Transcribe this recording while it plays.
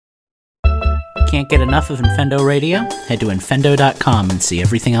Can't get enough of Infendo Radio? Head to Infendo.com and see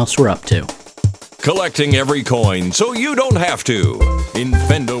everything else we're up to. Collecting every coin so you don't have to.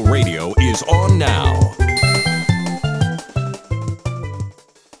 Infendo Radio is on now.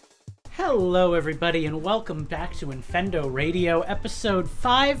 Hello, everybody, and welcome back to Infendo Radio, episode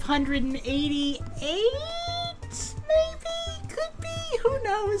 588, maybe? Could be? Who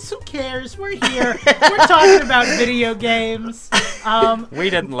knows? Who cares? We're here. We're talking about video games.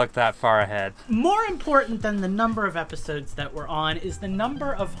 We didn't look that far ahead. More important than the number of episodes that we're on is the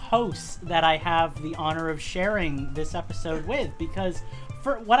number of hosts that I have the honor of sharing this episode with, because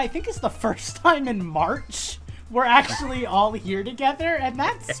for what I think is the first time in March, we're actually all here together, and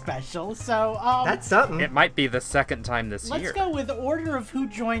that's special. So that's something. It might be the second time this year. Let's go with the order of who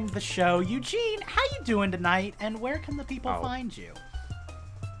joined the show. Eugene, how you doing tonight, and where can the people find you?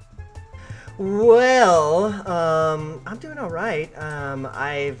 Well, I'm doing all right.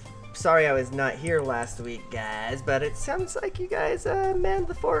 Sorry I was not here last week, guys, but it sounds like you guys manned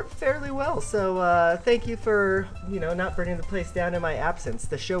the fort fairly well. So thank you for, not burning the place down in my absence.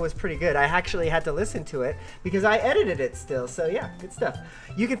 The show was pretty good. I actually had to listen to it because I edited it still. So yeah, good stuff.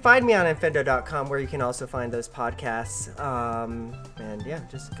 You can find me on Infendo.com, where you can also find those podcasts. And yeah,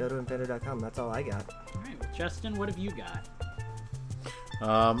 just go to Infendo.com. That's all I got. All right, well, Justin, what have you got?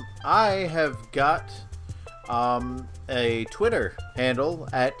 I have got a Twitter handle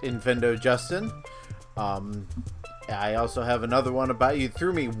at InfendoJustin. I also have another one about you.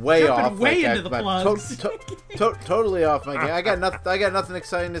 Threw me way off. Way into the plugs. Totally off my game. I got nothing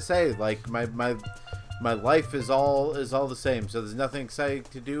exciting to say. Like my life is all the same. So there's nothing exciting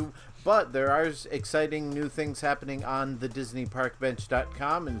to do. But there are exciting new things happening on the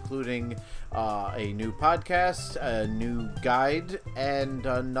DisneyParkBench.com, including a new podcast, a new guide, and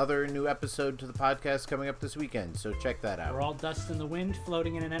another new episode to the podcast coming up this weekend. So check that out. We're all dust in the wind,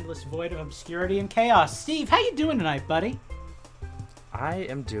 floating in an endless void of obscurity and chaos. Steve, how you doing tonight, buddy? I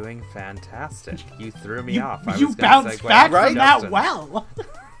am doing fantastic. You threw me off. You bounced back from that well.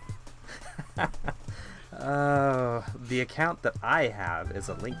 The account that I have is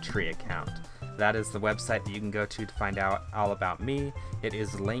a Linktree account. That is the website that you can go to find out all about me. It is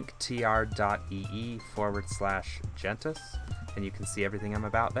linktr.ee/Gentis, and you can see everything I'm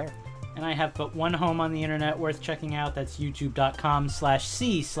about there. And I have but one home on the internet worth checking out. That's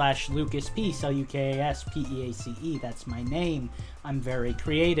youtube.com/c/LucasPeace, LUKASPEACE. That's my name. I'm very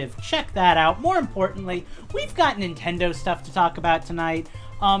creative. Check that out. More importantly, we've got Nintendo stuff to talk about tonight.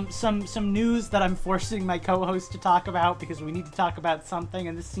 Some news that I'm forcing my co-host to talk about because we need to talk about something,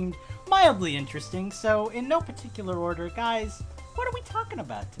 and this seemed mildly interesting. So, in no particular order, guys, what are we talking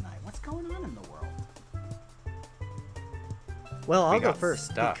about tonight? What's going on in the world? Well, I'll go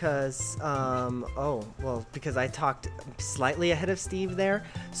first because, because I talked slightly ahead of Steve there.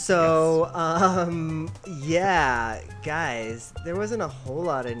 So, yeah, guys, there wasn't a whole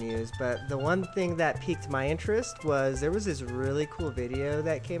lot of news, but the one thing that piqued my interest was there was this really cool video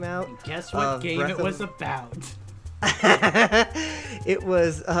that came out. And guess what game it was about? It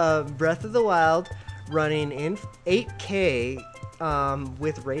was Breath of the Wild running in 8K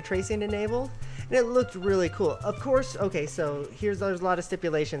with ray tracing enabled. And it looked really cool. Of course, okay, so there's a lot of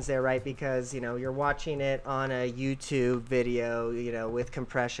stipulations there, right? Because, you're watching it on a YouTube video, with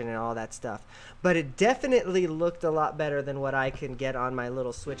compression and all that stuff. But it definitely looked a lot better than what I can get on my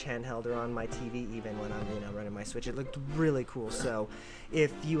little Switch handheld or on my TV even when I'm, running my Switch. It looked really cool. So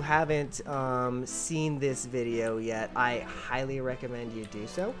if you haven't seen this video yet, I highly recommend you do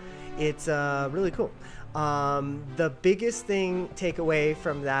so. It's really cool. The biggest takeaway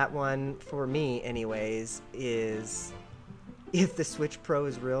from that one for me anyways is if the Switch Pro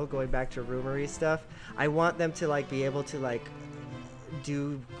is real, going back to rumory stuff, I want them to be able to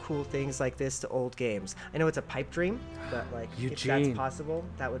do cool things like this to old games. I know it's a pipe dream, but Eugene, if that's possible,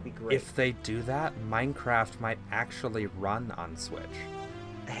 that would be great. If they do that, Minecraft might actually run on Switch.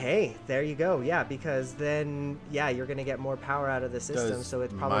 Hey, there you go. Yeah, because then, you're going to get more power out of the system, so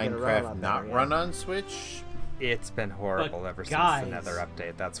it's probably going to run a lot better. Minecraft not run on Switch? It's been horrible ever since the Nether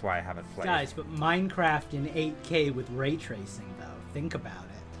update. That's why I haven't played. Guys, but Minecraft in 8K with ray tracing, though. Think about it.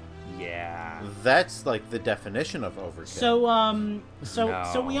 Yeah. That's the definition of overkill.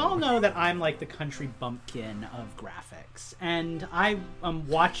 So we all know that I'm the country bumpkin of graphics, and I am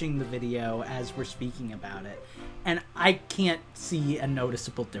watching the video as we're speaking about it, and I can't see a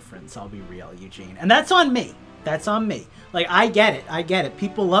noticeable difference. I'll be real, Eugene, and that's on me. That's on me. I get it.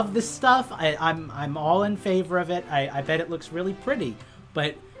 People love this stuff. I'm all in favor of it. I bet it looks really pretty,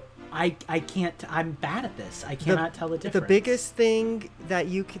 but I can't. I'm bad at this. I cannot tell the difference. The biggest thing that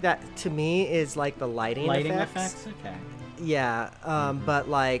to me is the lighting effects. Okay. Yeah, but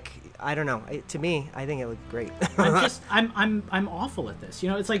like I don't know. To me, I think it looked great. I'm awful at this.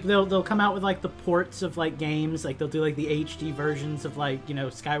 It's like they'll come out with like the ports of like games, like they'll do like the HD versions of like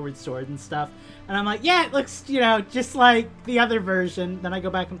Skyward Sword and stuff, and I'm like, yeah, it looks just like the other version. Then I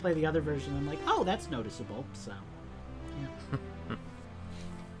go back and play the other version, and I'm like, oh, that's noticeable. So, yeah.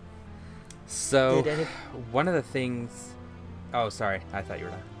 So, one of the things. Oh, sorry, I thought you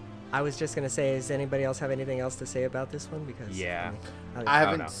were done. I was just gonna say, does anybody else have anything else to say about this one? Because yeah, I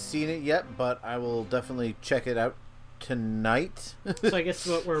haven't seen it yet, but I will definitely check it out tonight. So I guess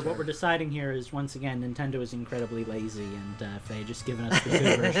what we're deciding here is, once again, Nintendo is incredibly lazy, and if they had just given us the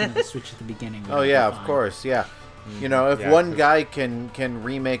good version of the Switch at the beginning. Oh yeah, of course, yeah. If one guy can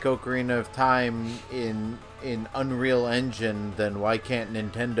remake Ocarina of Time in Unreal Engine, then why can't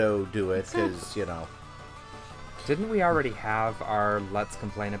Nintendo do it? Because Didn't we already have our Let's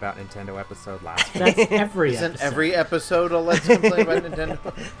Complain About Nintendo episode last week? That's every Isn't episode. every episode a Let's Complain About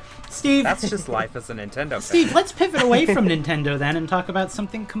Nintendo? Steve, That's just life as a Nintendo fan. Steve, let's pivot away from Nintendo then and talk about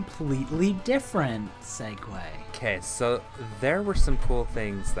something completely different. Segue. Okay, so there were some cool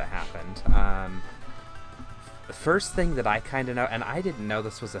things that happened. The first thing that I kind of know, and I didn't know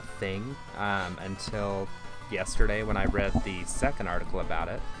this was a thing until yesterday when I read the second article about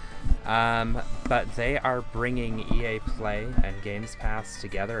it. But they are bringing EA Play and Games Pass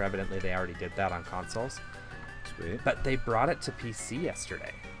together. Evidently, they already did that on consoles. Sweet. But they brought it to PC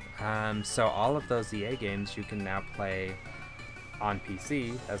yesterday. So all of those EA games you can now play on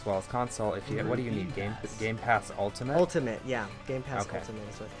PC as well as console. If you what do you need? Game Pass Ultimate. Ultimate, yeah, Game Pass Okay. Ultimate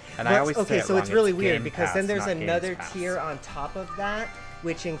is what. And I always say okay, it so wrong. it's really It's weird Game because then Pass, there's not Games another Pass. tier on top of that,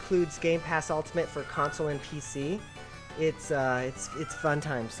 which includes Game Pass Ultimate for console and PC. It's fun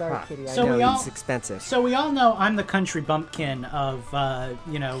time. Sorry, Huh. Kitty. I So know we all- it's expensive. So we all know I'm the country bumpkin of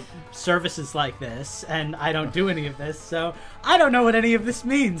services like this, and I don't do any of this, so I don't know what any of this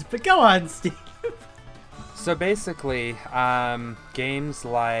means. But go on, Steve. So basically, games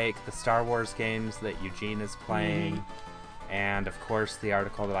like the Star Wars games that Eugene is playing, and of course the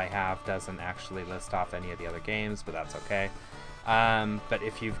article that I have doesn't actually list off any of the other games, but that's okay. But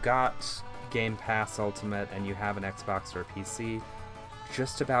if you've got Game Pass Ultimate and you have an Xbox or a PC,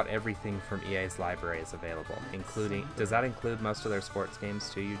 just about everything from EA's library is available, including... Does that include most of their sports games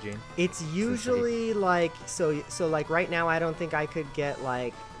too, Eugene? It's usually like so like right now I don't think I could get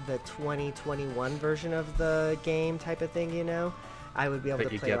like the 2021 version of the game type of thing, I would be able But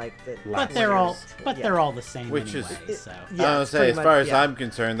to you play get like the last But they're all year's. they're all the same Which anyway. is- So Yeah, I was it's say, pretty as much- far as yeah. I'm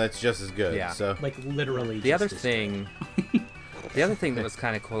concerned, that's just as good. Yeah. So like literally. The other just as thing, the other thing that was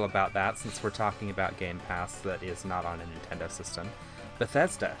kind of cool about that, since we're talking about Game Pass that is not on a Nintendo system,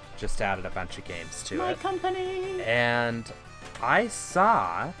 Bethesda just added a bunch of games to good. My it, company. and I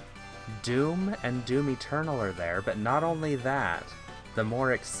saw Doom and Doom Eternal are there. But not only that, the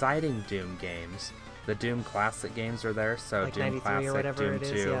more exciting Doom games, the Doom Classic games are there. So like Doom 93 Classic, or whatever Doom it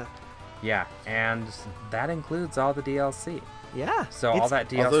is. 2, yeah, and that includes all the DLC. Yeah. So all It's- that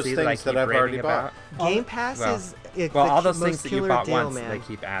DLC All those that I things keep that I've already raving about. Game Pass well- is Well, all the those things most that you killer bought deal, once, man. they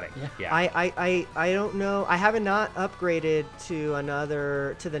keep adding. Yeah. Yeah. I don't know. I haven't not upgraded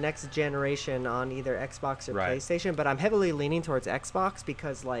to the next generation on either Xbox or Right. PlayStation, but I'm heavily leaning towards Xbox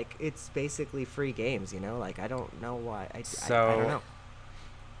because like it's basically free games, Like I don't know why. I don't know.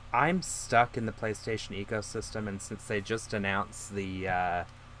 I'm stuck in the PlayStation ecosystem, and since they just announced Shuhei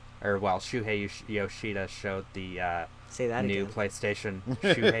Yoshida showed the Say that new again. PlayStation.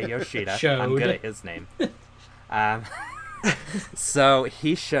 Shuhei Yoshida. I'm Showed. good at his name. So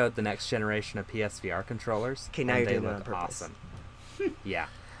he showed the next generation of PSVR controllers. Okay, now and you're they doing it look on purpose. awesome. Yeah.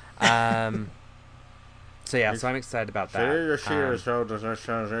 So yeah, so I'm excited about that. That's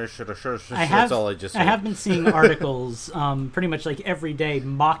all I just I said. have been seeing articles pretty much like every day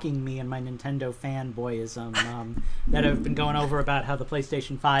mocking me and my Nintendo fanboyism that have been going over about how the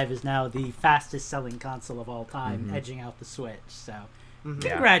PlayStation 5 is now the fastest selling console of all time, edging out the Switch. So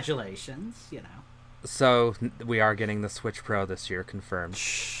Yeah. congratulations, So we are getting the Switch Pro this year, confirmed.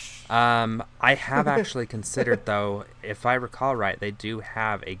 I have actually considered, though, if I recall right, they do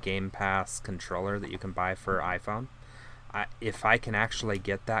have a Game Pass controller that you can buy for iPhone. If I can actually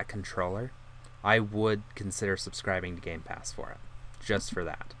get that controller, I would consider subscribing to Game Pass for it, just for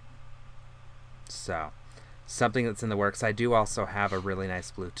that. So, something that's in the works. I do also have a really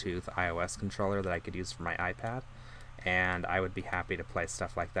nice Bluetooth iOS controller that I could use for my iPad, and I would be happy to play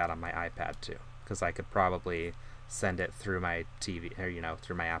stuff like that on my iPad too, because I could probably send it through my TV, or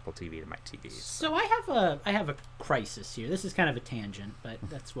through my Apple TV to my TV. So I have a crisis here. This is kind of a tangent, but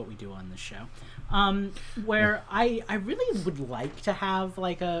that's what we do on this show. Where I really would like to have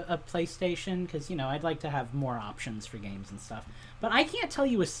like a PlayStation, because I'd like to have more options for games and stuff. But I can't tell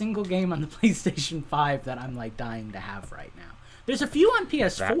you a single game on the PlayStation 5 that I'm like dying to have right now. There's a few on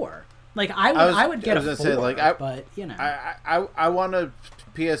PS4. I would get a 4, but I want a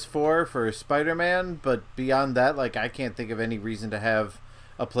PS4 for Spider-Man, but beyond that, I can't think of any reason to have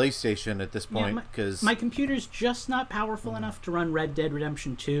a PlayStation at this point, because my computer's just not powerful enough to run Red Dead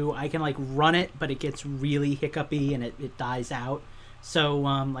Redemption 2. I can run it, but it gets really hiccupy and it dies out. So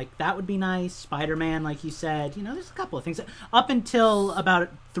that would be nice. Spider-Man, like you said, there's a couple of things. Up until about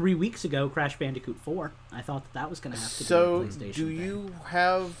 3 weeks ago, Crash Bandicoot 4, I thought that was going to have to be a PlayStation. So, do you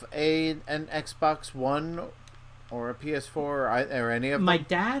have an Xbox One or a PS4 or any of them? My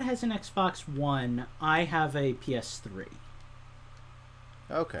dad has an Xbox One. I have a PS3.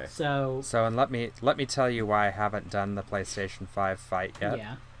 Okay. So and let me tell you why I haven't done the PlayStation 5 fight yet.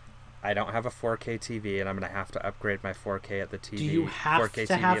 Yeah. I don't have a 4K TV, and I'm going to have to upgrade my 4K at the TV. Do you have 4K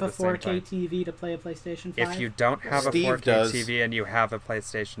to TV have a at the same 4K time. TV to play a PlayStation 5? If you don't have Steve a 4K does. TV and you have a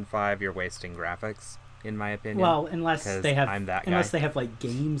PlayStation 5, you're wasting graphics, in my opinion. Well, unless they have they have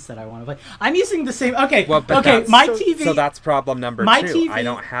games that I want to play. I'm using the same. Okay, well, but okay. My so, TV. So that's problem number my 2. TV, I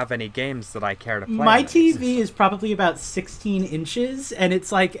don't have any games that I care to play. My TV is probably about 16 inches, and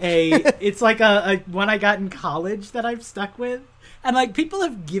it's like a one I got in college that I've stuck with. And people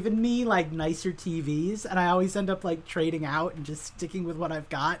have given me nicer TVs, and I always end up trading out and just sticking with what I've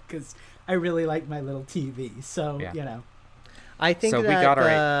got because I really like my little TV. So I think so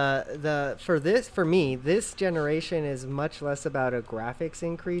that for me, this generation is much less about a graphics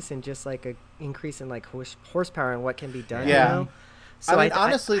increase and just a increase in horsepower and what can be done. Yeah. So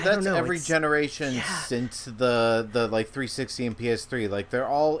honestly, I don't that's know. every generation since the 360 and PS3. They're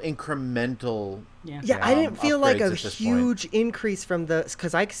all incremental. Yeah, I didn't feel like a huge point. increase from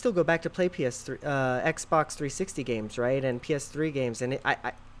because I still go back to play PS3, Xbox 360 games, right, and PS3 games, and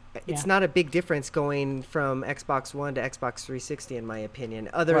it's not a big difference going from Xbox One to Xbox 360, in my opinion.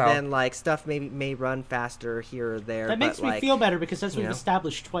 Other than stuff may run faster here or there. That makes me feel better because as we've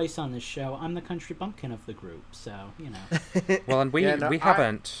established twice on this show, I'm the country bumpkin of the group. So Well, and we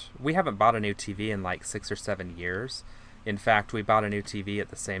haven't bought a new TV in 6 or 7 years. In fact, we bought a new TV at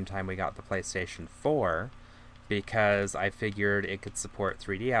the same time we got the PlayStation 4 because I figured it could support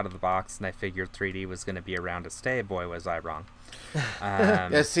 3D out of the box, and I figured 3D was going to be around to stay. Boy, was I wrong.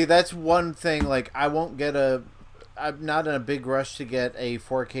 Yeah, see, that's one thing. I'm not in a big rush to get a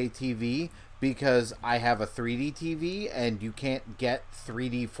 4K TV because I have a 3D TV, and you can't get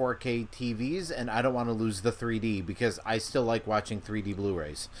 3D 4K TVs, and I don't want to lose the 3D because I still like watching 3D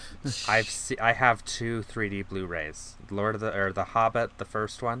Blu-rays. I have 2 3D Blu-rays: The Hobbit, the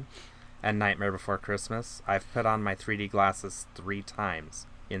first one, and Nightmare Before Christmas. I've put on my 3D glasses 3 times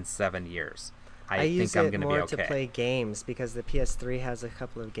in 7 years. I use think I'm it going to more be okay. to play games because the PS3 has a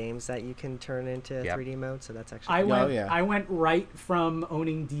couple of games that you can turn into 3D mode, so that's actually I went right from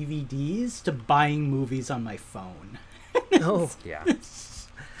owning DVDs to buying movies on my phone. Oh yeah.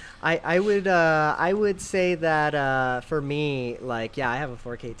 I would say that for me, I have a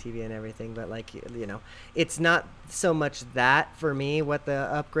 4K TV and everything, but it's not so much that for me what the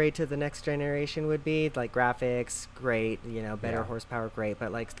upgrade to the next generation would be. Graphics, great, better horsepower, great,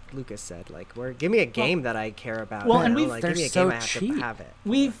 but like Lucas said, give me a game that I care about. Well, and give me a game I have to have it.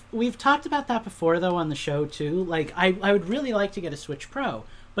 We've talked about that before though on the show too. I would really like to get a Switch Pro.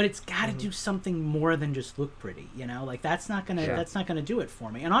 But it's got to do something more than just look pretty, that's not gonna do it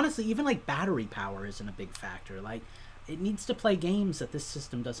for me. And honestly, even battery power isn't a big factor. It needs to play games that this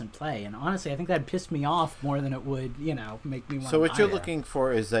system doesn't play. And honestly, I think that'd piss me off more than it would, make me want. So what you're looking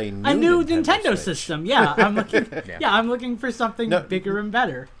for is a new Nintendo Switch. system. Yeah, I'm looking. I'm looking for something bigger and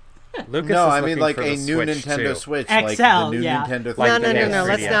better. Lucas I mean a new Nintendo Switch, XL, the new Nintendo. No.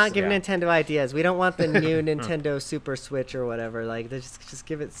 Let's not give Nintendo ideas. We don't want the new Nintendo Super Switch or whatever. Just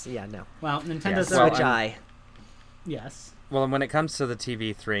give it. Yeah, no. Well, Nintendo Switch Eye. Yes. Well, and when it comes to the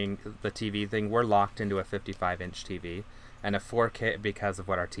TV thing, we're locked into a 55-inch TV and a 4K because of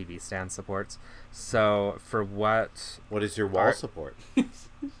what our TV stand supports. So for what is your wall support?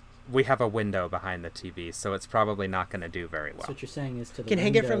 We have a window behind the TV, so it's probably not going to do very well. So what you're saying is to the can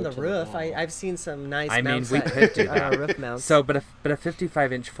hang it from the roof. I've seen some nice. We could do that. Roof mounts. So, but a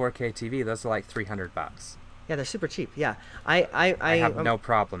 55-inch 4K TV, those are $300. Yeah, they're super cheap. Yeah, I have no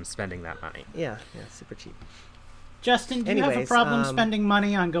problem spending that money. Yeah, super cheap. Justin, do you have a problem spending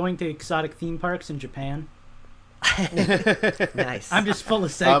money on going to exotic theme parks in Japan? Nice. I'm just full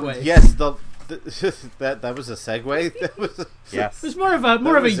of segues. Yes, the That was a segue. That was Yes. It was more of a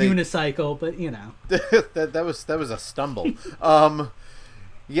unicycle, but that was a stumble.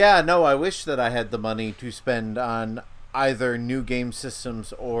 Yeah, no, I wish that I had the money to spend on either new game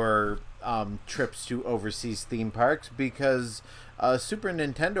systems or trips to overseas theme parks, because Super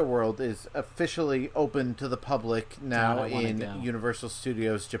Nintendo World is officially open to the public now in Universal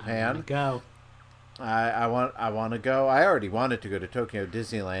Studios Japan. I want to go. I already wanted to go to Tokyo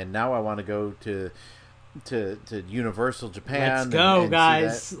Disneyland. Now I want to go to Universal Japan. Let's go,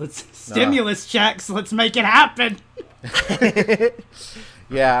 guys. Let's stimulus checks. Let's make it happen.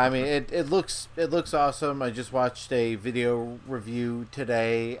 Yeah, I mean it looks awesome. I just watched a video review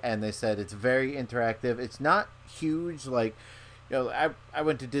today, and they said it's very interactive. It's not huge, like, I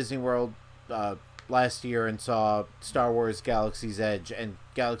went to Disney World last year and saw Star Wars Galaxy's Edge, and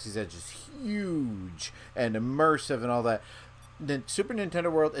Galaxy's Edge is huge and immersive and all that. The Super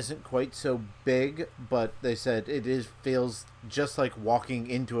Nintendo World isn't quite so big, but they said it feels just like walking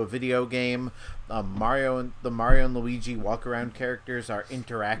into a video game. The Mario and Luigi walk-around characters are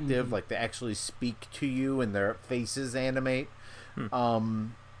interactive, like they actually speak to you and their faces animate. They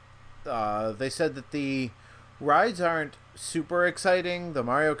said that the rides aren't super exciting. The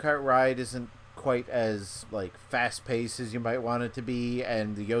Mario Kart ride isn't quite as like fast-paced as you might want it to be,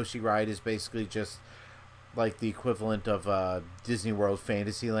 and the Yoshi ride is basically just like the equivalent of a Disney World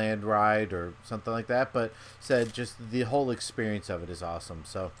Fantasyland ride or something like that, but said just the whole experience of it is awesome.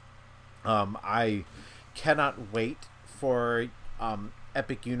 So I cannot wait for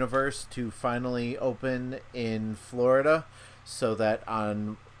Epic Universe to finally open in Florida, so that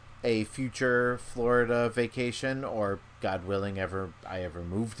on a future Florida vacation, or God willing I ever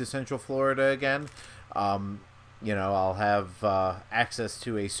move to Central Florida again, I'll have access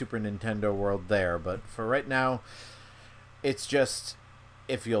to a Super Nintendo World there. But for right now, it's just,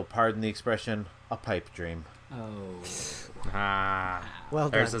 if you'll pardon the expression, a pipe dream. Well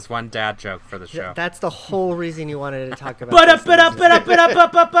done. There's this one dad joke for the show. That's the whole reason you wanted to talk about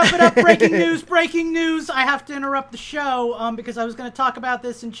Breaking news. I have to interrupt the show because I was going to talk about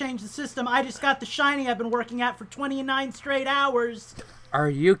this and change the system. I just got the shiny I've been working at for 29 straight hours. Are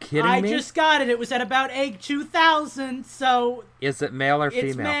you kidding me? I just got it. It was at about egg 2000, so... Is it male or female?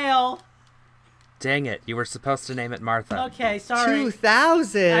 It's male. Dang it. You were supposed to name it Martha. Okay, sorry.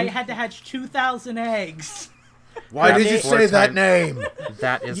 2,000? I had to hatch 2,000 eggs. Why did you say that name?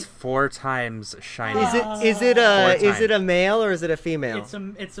 That is 4 times shiny. Is it a male or is it a female? It's a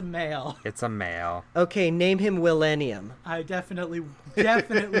male. It's a male. Okay, name him Millennium. I definitely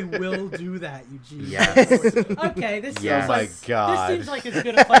will do that, Eugene. Yes. Okay, this Oh my God. This seems like as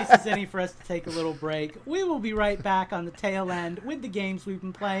good a place as any for us to take a little break. We will be right back on the tail end with the games we've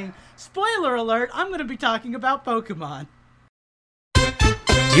been playing. Spoiler alert, I'm going to be talking about Pokemon.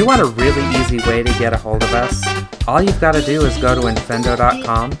 Do you want a really easy way to get a hold of us? All you've got to do is go to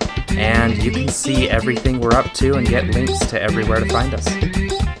infendo.com, and you can see everything we're up to and get links to everywhere to find us.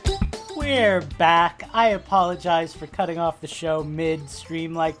 We're back. I apologize for cutting off the show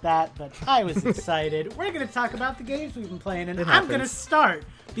mid-stream like that, but I was excited. We're going to talk about the games we've been playing, and I'm going to start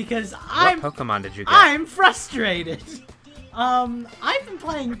because What Pokemon did you get? I'm frustrated. I've been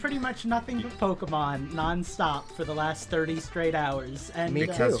playing pretty much nothing but Pokemon non-stop for the last 30 straight hours. And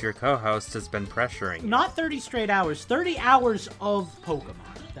Because your co-host has been pressuring you. Not 30 straight hours, 30 hours of Pokemon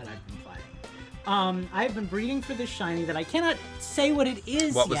that I've been playing. I've been breeding for this shiny that I cannot say what it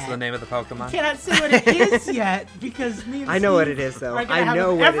is What was yet. the name of the Pokemon? I cannot say what it is yet because me and I know what Steve it is, though. are gonna I have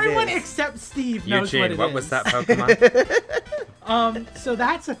know it. what Everyone it is. except Steve knows Eugene, what it is. what was that Pokemon? So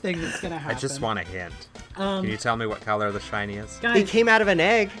that's a thing that's gonna happen. I just want a hint. Can you tell me what color the shiny is? He Guys, came out of an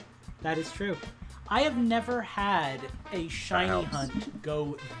egg. that is true. I have never had a shiny helps. hunt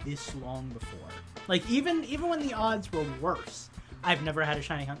go this long before. Like even when the odds were worse, I've never had a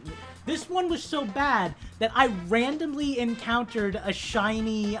shiny hunt. This one was so bad that I randomly encountered a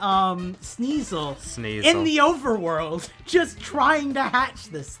shiny Sneasel in the overworld just trying to hatch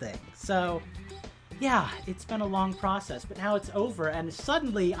this thing. So yeah, it's been a long process, but now it's over, and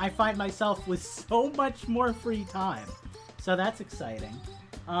suddenly I find myself with so much more free time. So that's exciting.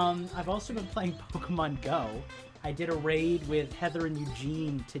 I've also been playing Pokemon Go. I did a raid with Heather and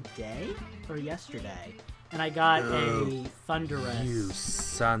Eugene today, or yesterday, and I got a Thundurus. You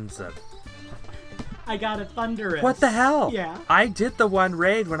sons of... I got a Thundurus. What the hell? Yeah. I did the one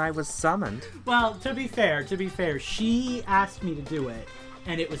raid when I was summoned. Well, to be fair, she asked me to do it,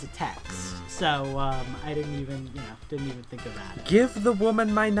 and it was a text. So, I didn't even think of that. Give the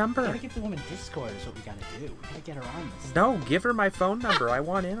woman my number. We gotta get the woman Discord is what we gotta do. We gotta get her on this. No, give her my phone number. I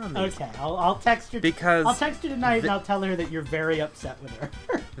want in on these. Okay, I'll text her. Because I'll text her tonight and I'll tell her that you're very upset with her.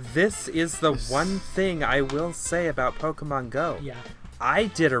 This is the one thing I will say about Pokemon Go. Yeah. I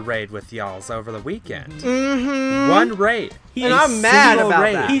did a raid with y'alls over the weekend. Mm-hmm. One raid. And I'm mad about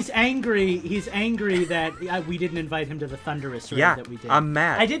raid. that. He's angry. He's angry that we didn't invite him to the Thunderous raid that we did. I'm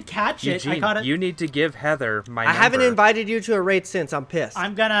mad. I did catch it. Eugene, I caught it. you need to give Heather my number. I haven't invited you to a raid since. I'm pissed.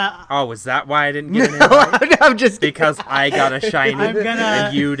 I'm gonna. Oh, is that why I didn't get an invite? I'm just Because I got a shiny I'm gonna.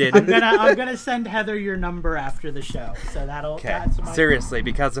 and you didn't. I'm gonna send Heather your number after the show, so that'll. Okay, that's my seriously,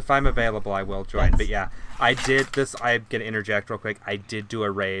 because if I'm available, I will join. Yes. But yeah, I did this. I'm gonna interject real quick. I did do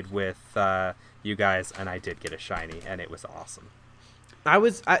a raid with you guys, and I did get a shiny, and it was awesome.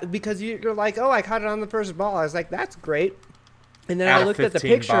 Because you're like, oh, I caught it on the first ball. I was like, that's great. And then Out I of looked at the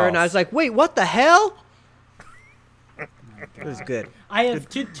 15 picture and I balls. was like, wait, what the hell? It was good. I have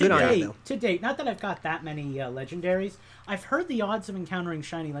good on you, though. to date. Not that I've got that many legendaries. I've heard the odds of encountering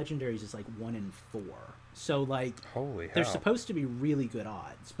shiny legendaries is like 1 in 4. So like, Holy hell! they're supposed to be really good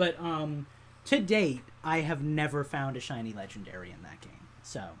odds. But to date, I have never found a shiny legendary in that game.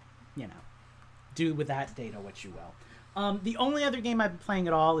 So do with that data what you will. The only other game I've been playing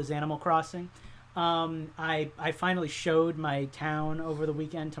at all is Animal Crossing. I finally showed my town over the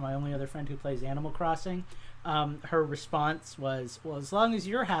weekend to my only other friend who plays Animal Crossing. Her response was, well, as long as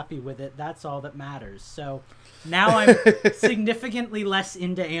you're happy with it, that's all that matters. So now I'm significantly less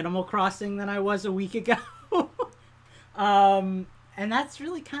into Animal Crossing than I was a week ago. And that's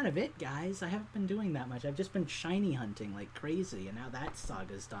really kind of it, guys. I haven't been doing that much. I've just been shiny hunting like crazy, and now that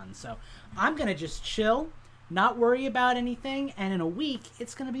saga's done. So I'm going to just chill, not worry about anything, and in a week,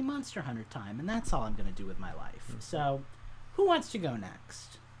 it's going to be Monster Hunter time, and that's all I'm going to do with my life. So who wants to go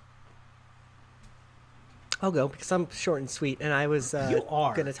next? I'll go because I'm short and sweet, and I was You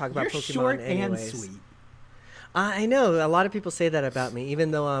are. going to talk about You're Pokemon short anyways. and sweet. I know a lot of people say that about me,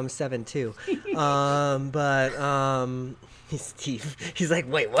 even though I'm 7'2". But Steve, he's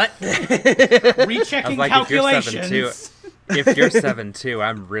like, wait, what? Rechecking like, calculations. If you're 7'2",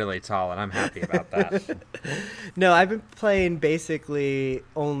 I'm really tall, and I'm happy about that. No, I've been playing basically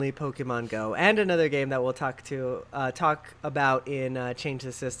only Pokemon Go and another game that we'll talk about in Change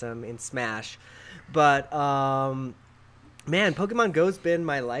the System in Smash. But man, Pokemon Go's been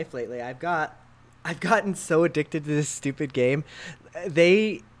my life lately. I've gotten so addicted to this stupid game.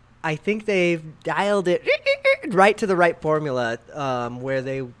 I think they've dialed it right to the right formula, where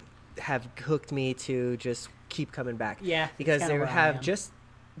they have hooked me to just keep coming back. Yeah, because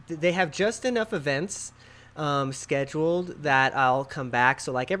they have just enough events scheduled that I'll come back.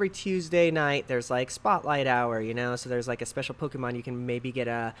 So like every Tuesday night, there's like Spotlight Hour, so there's like a special Pokemon you can maybe get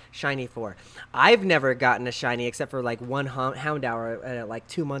a shiny for. I've never gotten a shiny except for like one Hound Hour like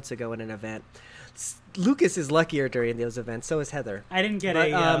 2 months ago in an event. Lucas is luckier during those events. So is Heather. I didn't get a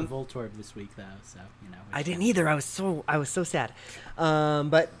Voltorb this week though, so I didn't either. I was so sad.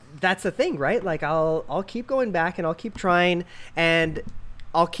 But that's the thing, right? Like I'll keep going back and I'll keep trying and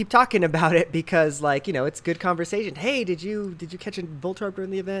I'll keep talking about it because it's good conversation. Hey, did you catch a Voltorb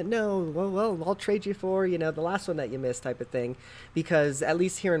during the event? No. Well, I'll trade you for the last one that you missed, type of thing. Because at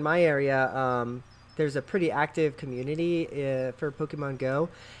least here in my area, there's a pretty active community for Pokemon Go,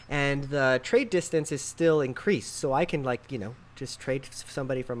 and the trade distance is still increased. So I can just trade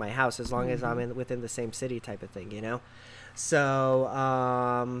somebody from my house as long as I'm within the same city, type of thing. So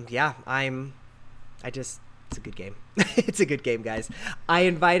yeah, it's a good game. It's a good game, guys. I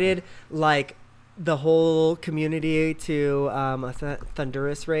invited the whole community to a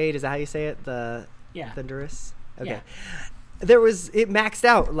Thunderous raid. Is that how you say it? Thunderous. Okay. Yeah. It maxed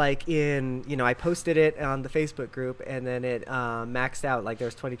out I posted it on the Facebook group and then it maxed out there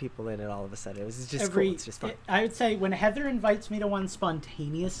was 20 people in it all of a sudden. It was just cool. It's just fun. I would say when Heather invites me to one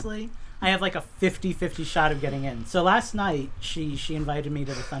spontaneously, I have like a 50-50 shot of getting in. So last night she invited me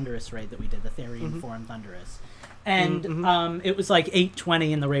to the Thunderous raid that we did, the Therian Forum Thunderous. And it was like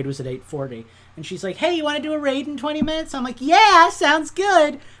 8:20 and the raid was at 8:40. And she's like, hey, you want to do a raid in 20 minutes? I'm like, yeah, sounds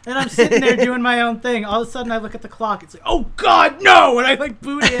good. And I'm sitting there doing my own thing. All of a sudden, I look at the clock. It's like, oh, God, no. And I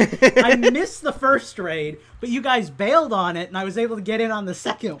boot in. I missed the first raid, but you guys bailed on it, and I was able to get in on the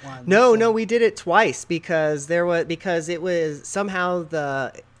second one. No, we did it twice because there was somehow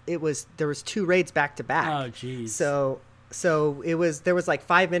there was 2 raids back to back. Oh, jeez. So there was like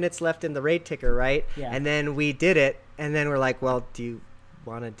 5 minutes left in the raid ticker, right? Yeah. And then we did it, and then we're like, well, do you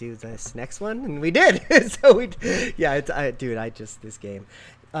want to do this next one? And we did. So this game.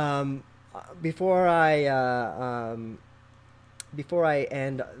 Before I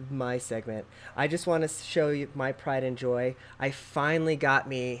end my segment, I just want to show you my pride and joy. I finally got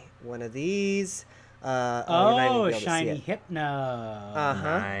me one of these Oh, Shiny Hypno.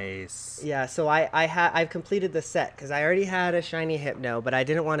 Uh-huh. Nice. Yeah, so I've completed the set because I already had a Shiny Hypno, but I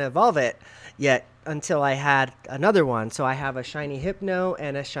didn't want to evolve it yet until I had another one. So I have a Shiny Hypno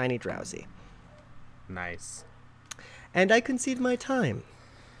and a Shiny Drowsy. Nice. And I concede my time.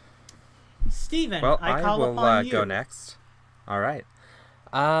 Steven, Well, I I call will upon you. go next. All right.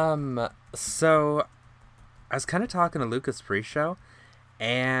 So I was kind of talking to Lucas pre-show,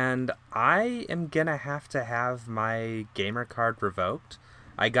 and I am gonna have to have my gamer card revoked.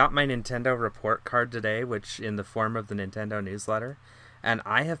 I got my Nintendo report card today, which in the form of the Nintendo newsletter, and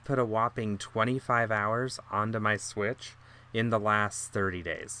I have put a whopping 25 hours onto my Switch in the last 30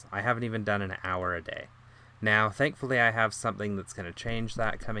 days. I haven't even done an hour a day. Now, thankfully, I have something that's going to change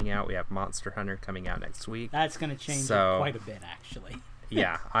that coming out. We have Monster Hunter coming out next week. That's going to change it quite a bit, actually.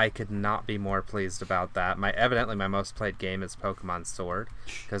 Yeah, I could not be more pleased about that. Evidently, my most played game is Pokemon Sword,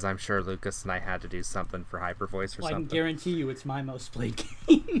 because I'm sure Lucas and I had to do something for Hyper Voice or I something. can guarantee you it's my most played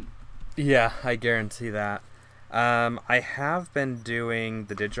game. Yeah, I guarantee that. I have been doing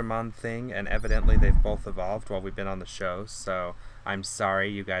the Digimon thing, and evidently they've both evolved while we've been on the show, so I'm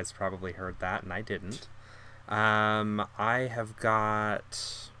sorry, you guys probably heard that, and I didn't. I have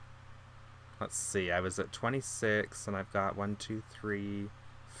got... Let's see, I was at 26, and I've got 1, 2, 3,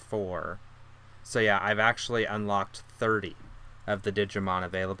 4. So yeah, I've actually unlocked 30 of the Digimon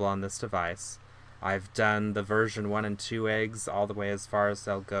available on this device. I've done the version 1 and 2 eggs all the way as far as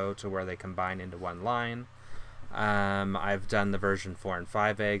they'll go to where they combine into one line. I've done the version 4 and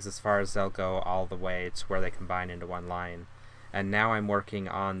 5 eggs as far as they'll go all the way to where they combine into one line. And now I'm working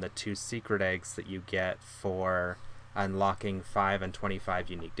on the 2 secret eggs that you get for unlocking 5 and 25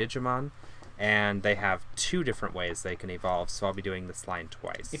 unique Digimon. And they have 2 different ways they can evolve, so I'll be doing this line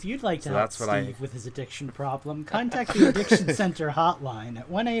twice. If you'd like to help Steve with his addiction problem, contact the Addiction Center hotline at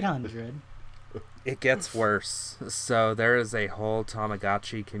 1-800. It gets worse. So there is a whole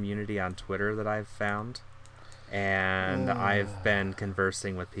Tamagotchi community on Twitter that I've found. And I've been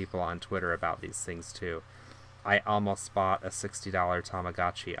conversing with people on Twitter about these things too. I almost bought a $60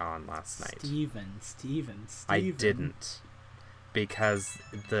 Tamagotchi on last night. Steven. I didn't. Because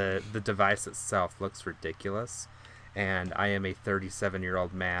the device itself looks ridiculous. And I am a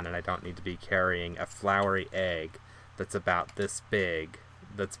 37-year-old man, and I don't need to be carrying a flowery egg that's about this big,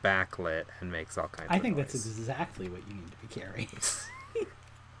 that's backlit, and makes all kinds of noise. I think that's exactly what you need to be carrying.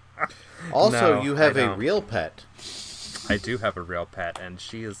 Also, No, you have I a don't. real pet. I do have a real pet, and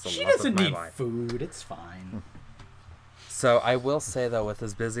she is the She love doesn't of my need life. food. It's fine. So I will say, though, with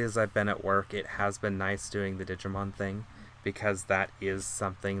as busy as I've been at work, it has been nice doing the Digimon thing, because that is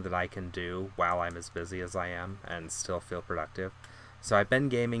something that I can do while I'm as busy as I am and still feel productive. So I've been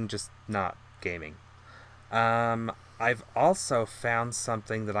gaming, just not gaming. I've also found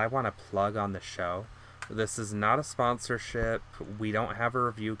something that I want to plug on the show. This is not a sponsorship. We don't have a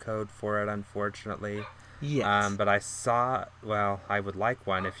review code for it, unfortunately. Yes. But I saw, well, I would like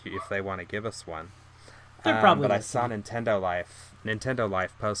one if they want to give us one. They're probably But I saw listening. Nintendo Life. Nintendo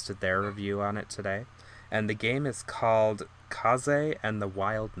Life posted their review on it today. And the game is called Kaze and the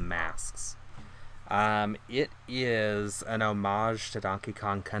Wild Masks. It is an homage to Donkey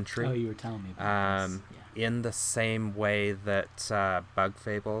Kong Country. Oh, you were telling me about this. Yeah. In the same way that Bug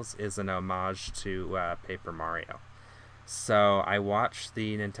Fables is an homage to Paper Mario. So I watched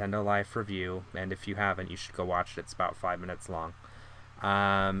the Nintendo Life review, and if you haven't, you should go watch it. It's about 5 minutes long.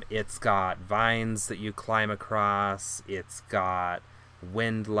 It's got vines that you climb across. It's got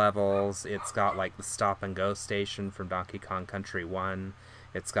wind levels. It's got like the stop and go station from Donkey Kong Country 1.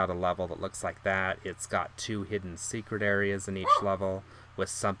 It's got a level that looks like that. It's got 2 hidden secret areas in each level with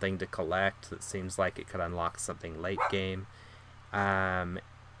something to collect that seems like it could unlock something late game.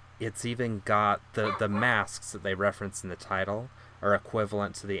 It's even got the masks that they reference in the title are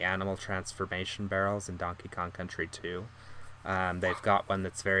equivalent to the animal transformation barrels in Donkey Kong Country 2. They've got one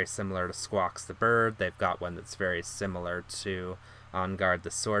that's very similar to Squawks the Bird. They've got one that's very similar to On Guard the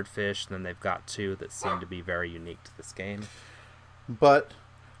Swordfish. And then they've got 2 that seem to be very unique to this game. But,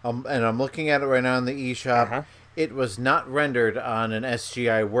 and I'm looking at it right now in the eShop. Uh-huh. It was not rendered on an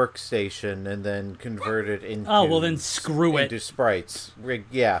SGI workstation and then converted into. Oh, well then screw it. Into sprites.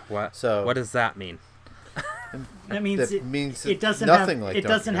 Yeah. What? So What does that mean? That means that means it doesn't nothing have like it Donkey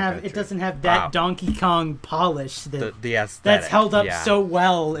doesn't Kong have Country. it doesn't have that Wow. Donkey Kong polish that The aesthetic. that's held up yeah. so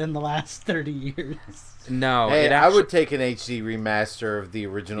well in the last 30 years. No, Hey, it I actually, would take an HD remaster of the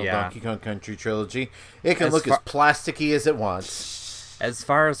original Yeah. Donkey Kong Country trilogy. It can As look far- as plasticky as it wants. As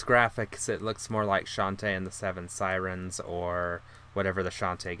far as graphics, it looks more like Shantae and the Seven Sirens or whatever the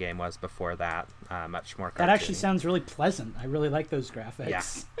Shantae game was before that. Much more cartoony. That actually sounds really pleasant. I really like those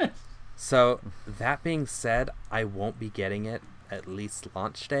graphics. Yeah. So, that being said, I won't be getting it at least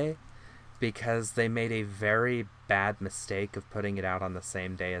launch day because they made a very bad mistake of putting it out on the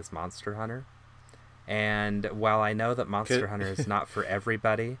same day as Monster Hunter. And while I know that Monster Hunter is not for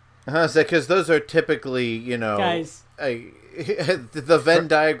everybody... Because those are typically, Guys. The Venn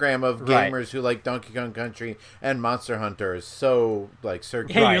diagram of gamers who like Donkey Kong Country and Monster Hunter is so,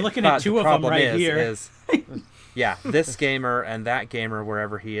 circular. Hey, you're looking at two of them right here. Yeah, this gamer and that gamer,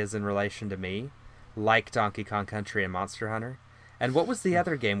 wherever he is in relation to me, like Donkey Kong Country and Monster Hunter. And what was the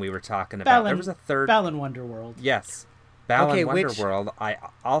other game we were talking about? There was a third... Balan Wonderworld. Yes. Balan Wonderworld, I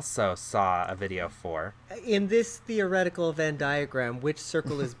also saw a video for. In this theoretical Venn diagram, which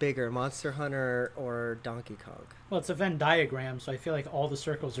circle is bigger, Monster Hunter or Donkey Kong? Well, it's a Venn diagram, so I feel like all the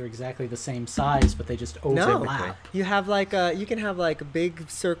circles are exactly the same size, but they just overlap. No, you have you can have a big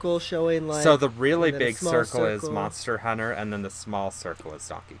circle showing So the really big circle is Monster Hunter, and then the small circle is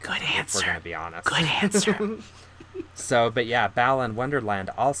Donkey Kong. Good answer. If we're gonna be honest. Good answer. So, but yeah, Balan Wonderland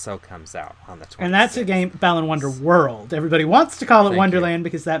also comes out on the 26th. And that's a game, Balan Wonder World. Everybody wants to call it Wonderland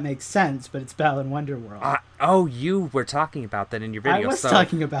because that makes sense, but it's Balan Wonder World. You were talking about that in your video. I was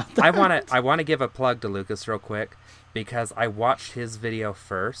talking about that. I want to give a plug to Lucas real quick because I watched his video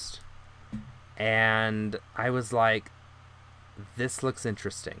first, and I was like, this looks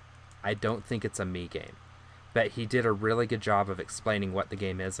interesting. I don't think it's a me game, but he did a really good job of explaining what the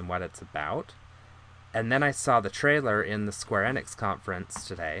game is and what it's about. And then I saw the trailer in the Square Enix conference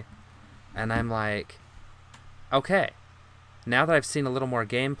today, and I'm like, okay, now that I've seen a little more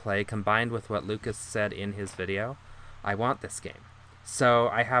gameplay combined with what Lucas said in his video, I want this game. So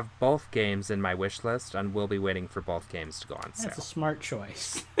I have both games in my wish list, and we'll be waiting for both games to go on sale. That's a smart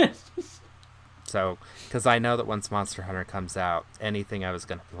choice. So, because I know that once Monster Hunter comes out, anything I was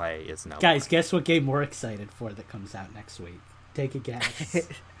going to play is no Guys, more. Guess what game we're excited for that comes out next week? Take a guess.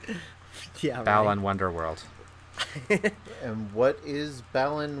 Yeah, Balan Wonderworld. And what is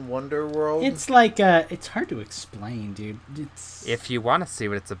Balan Wonderworld? It's it's hard to explain, dude. If you want to see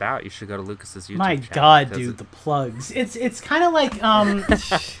what it's about, you should go to Lucas's YouTube My channel. God, dude, the plugs. It's kind of like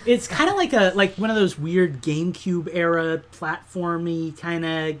it's kind of like one of those weird GameCube era platformy kind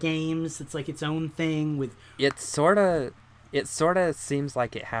of games. It's like its own thing with. It sort of seems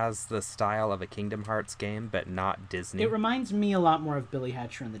like it has the style of a Kingdom Hearts game, but not Disney. It reminds me a lot more of Billy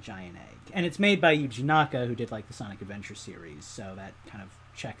Hatcher and the Giant Egg. And it's made by Yuji Naka, who did the Sonic Adventure series, so that kind of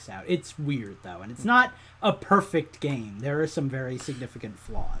checks out. It's weird, though, and it's not a perfect game. There are some very significant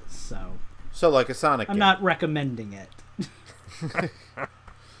flaws, so like a Sonic game. I'm not recommending it.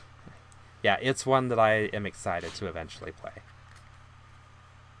 Yeah, it's one that I am excited to eventually play.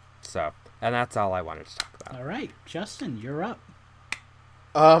 So, and that's all I wanted to talk about. All right, Justin, you're up.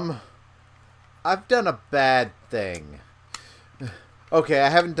 I've done a bad thing. Okay, I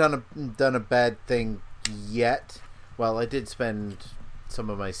haven't done a bad thing yet. Well, I did spend some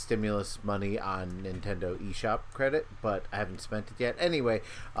of my stimulus money on Nintendo eShop credit, but I haven't spent it yet. Anyway,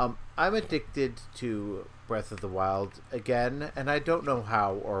 I'm addicted to Breath of the Wild again, and I don't know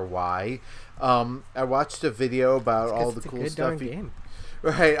how or why. I watched a video about all the cool stuff. Game.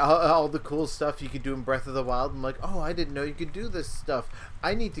 Right, all the cool stuff you could do in Breath of the Wild. I'm like, oh, I didn't know you could do this stuff.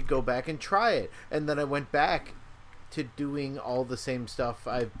 I need to go back and try it. And then I went back to doing all the same stuff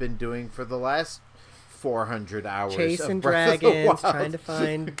I've been doing for the last 400 hours. Chasing of Breath dragons, of the Wild. trying to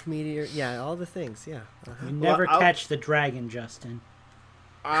find meteor. Yeah, all the things, yeah. Uh-huh. You never catch the dragon, Justin.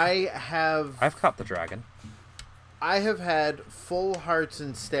 I've caught the dragon. I have had full hearts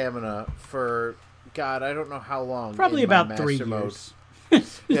and stamina for, God, I don't know how long. Probably about 3 years.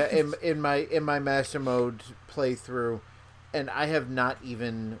 Yeah, in my master mode playthrough, and I have not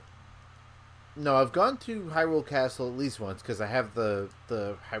even. No, I've gone to Hyrule Castle at least once because I have the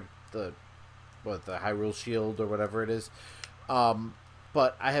Hyrule Shield or whatever it is,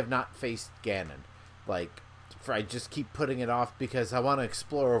 but I have not faced Ganon. I just keep putting it off because I want to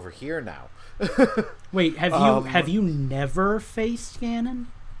explore over here now. Wait, have you never faced Ganon?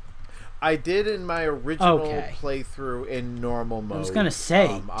 I did in my original playthrough in normal mode. I was gonna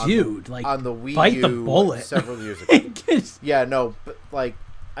say, dude, on the Wii bite U the bullet several years ago. Yeah, no, but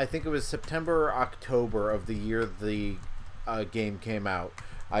I think it was September or October of the year the game came out.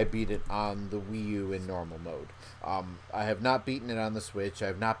 I beat it on the Wii U in normal mode. I have not beaten it on the Switch. I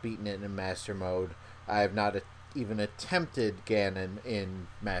have not beaten it in Master Mode. I have not even attempted Ganon in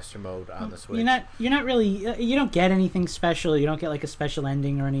Master Mode on the Switch. You're not really. You don't get anything special. You don't get a special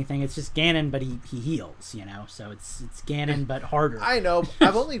ending or anything. It's just Ganon, but he heals. So it's Ganon but harder. I know.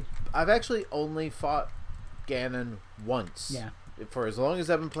 I've actually only fought Ganon once. Yeah. For as long as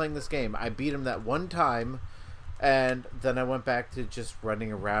I've been playing this game, I beat him that one time, And then I went back to just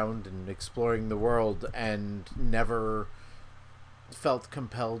running around and exploring the world and never felt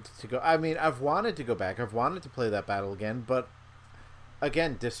compelled to go. I mean, I've wanted to go back. I've wanted to play that battle again, but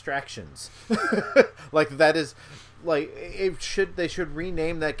again, distractions. Like, that is, like, they should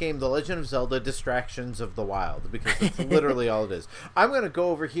rename that game The Legend of Zelda Distractions of the Wild, because it's literally all it is. I'm going to go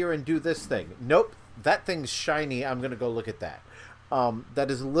over here and do this thing. Nope, that thing's shiny. I'm going to go look at that.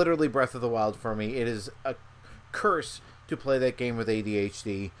 That is literally Breath of the Wild for me. It is a curse to play that game with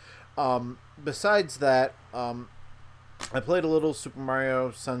ADHD. Besides that, I played a little Super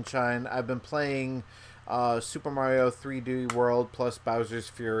Mario Sunshine. I've been playing Super Mario 3D World plus Bowser's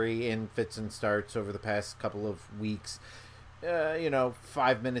Fury in fits and starts over the past couple of weeks.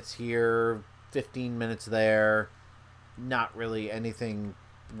 5 minutes here, 15 minutes there. Not really anything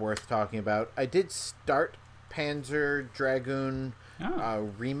worth talking about. I did start Panzer Dragoon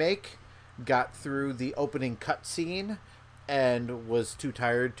Remake. Got through the opening cutscene and was too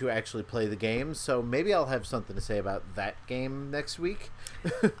tired to actually play the game, so maybe I'll have something to say about that game next week.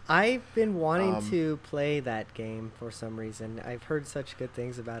 I've been wanting to play that game for some reason. I've heard such good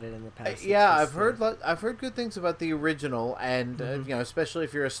things about it in the past. I've heard good things about the original, and especially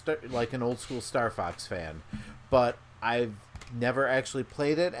if you're an old school Star Fox fan. But I've never actually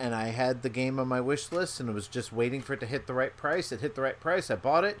played it, and I had the game on my wish list and was just waiting for it to hit the right price. It hit the right price. I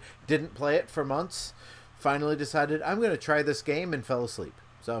bought it, didn't play it for months. Finally decided I'm going to try this game and fell asleep.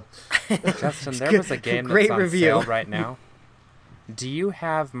 So, Justin, there was a game that's on sale right now. Do you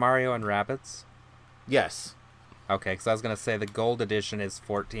have Mario and Rabbids? Yes. Okay, because I was going to say the gold edition is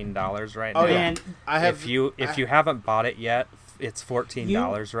 $14 right now. Oh yeah, I have. If you haven't bought it yet, it's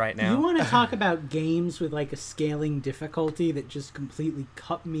 $14 right now. You want to talk about games with like a scaling difficulty that just completely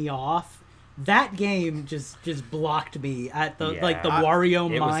cut me off? That game just blocked me at the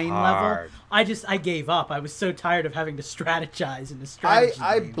Wario Mine level. I gave up. I was so tired of having to strategize in a strategy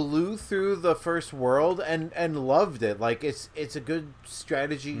I game. blew through the first world and loved it. Like, it's a good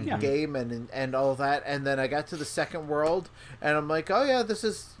strategy game and all that. And then I got to the second world and I'm like, oh yeah, this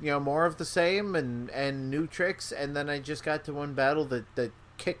is more of the same and new tricks. And then I just got to one battle that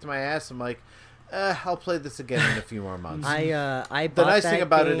kicked my ass. I'm like, I'll play this again in a few more months. I bought the nice that thing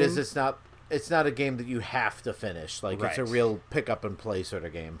about game. it is it's not a game that you have to finish. Like, It's a real pick up and play sort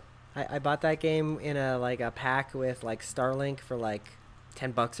of game. I bought that game in a pack with like Starlink for like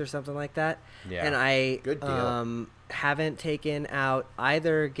 $10 or something like that. Yeah. And I Good deal. Haven't taken out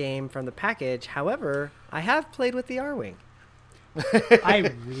either game from the package. However, I have played with the R-Wing.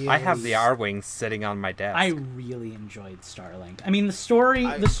 I have the R-Wing sitting on my desk. I really enjoyed Starlink. I mean, the story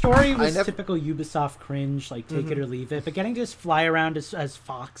was typical Ubisoft cringe, like take it or leave it. But getting to just fly around as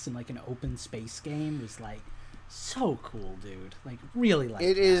Fox in like an open space game was like so cool, dude. Like, really like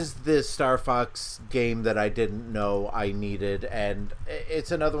it. Is the Star Fox game that I didn't know I needed, and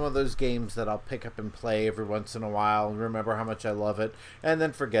it's another one of those games that I'll pick up and play every once in a while and remember how much I love it, and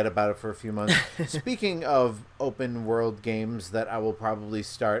then forget about it for a few months. Speaking of open world games that I will probably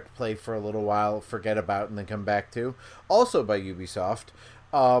play for a little while, forget about, and then come back to, also by Ubisoft,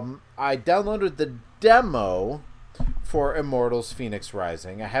 I downloaded the demo for Immortals Fenyx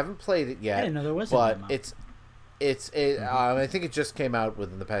Rising. I haven't played it yet. I didn't know there was a but demo. I think it just came out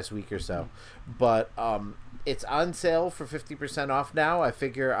within the past week or so, but it's on sale for 50% off now. I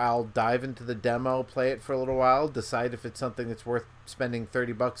figure I'll dive into the demo, play it for a little while, decide if it's something that's worth spending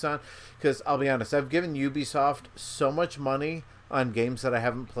 $30 on. Because I'll be honest, I've given Ubisoft so much money on games that I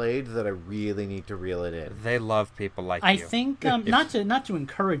haven't played that I really need to reel it in. They love people like I you. think not to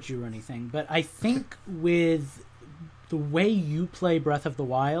encourage you or anything, but I think with the way you play Breath of the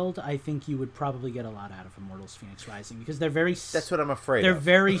Wild, I think you would probably get a lot out of Immortals Fenyx Rising, because they're very... That's what I'm afraid They're of.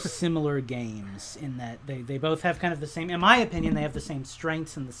 very similar games in that they both have kind of the same... In my opinion, they have the same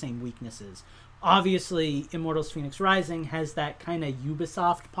strengths and the same weaknesses. Obviously, Immortals Fenyx Rising has that kind of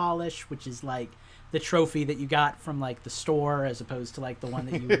Ubisoft polish, which is like the trophy that you got from like the store as opposed to like the one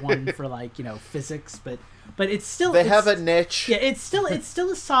that you won for like, physics, but it's still... They have a niche. Yeah, it's still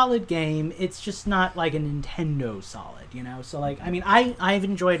a solid game. It's just not like a Nintendo solid, So like, I mean, I've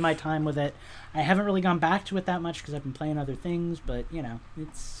enjoyed my time with it. I haven't really gone back to it that much because I've been playing other things, but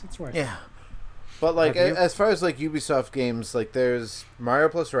it's worth it. Yeah. But like, as far as like Ubisoft games, like there's Mario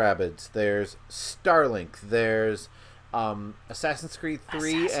plus Rabbids, there's Starlink, there's Assassin's Creed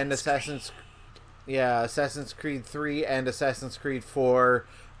 3 and Assassin's Creed 3 and Assassin's Creed 4.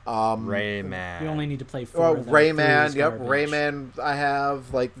 Rayman. You only need to play 4. Rayman. Yep, Rayman. I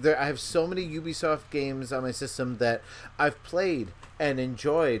have I have so many Ubisoft games on my system that I've played and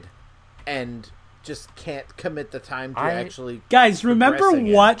enjoyed, and just can't commit the time to actually. Guys, remember progressing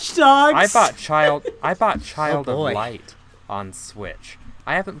it. Watch Dogs? I bought Child Oh, of boy. Light on Switch.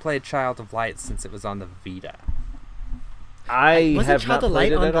 I haven't played Child of Light since it was on the Vita. I Wasn't have Child not of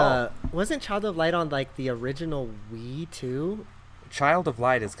Light played it on at all. Wasn't Child of Light on like the original Wii too? Child of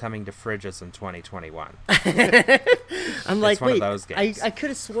Light is coming to fridges in 2021. I'm like, one of wait, those games. I could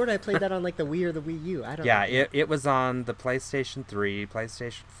have sworn I played that on like the Wii or the Wii U. I don't Yeah, know. it was on the PlayStation 3,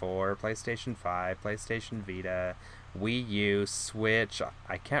 PlayStation 4, PlayStation 5, PlayStation Vita, Wii U, Switch.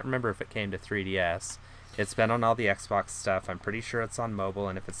 I can't remember if it came to 3DS. It's been on all the Xbox stuff. I'm pretty sure it's on mobile,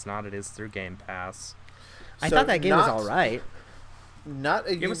 and if it's not, it is through Game Pass. I So thought that game was not- all right. Not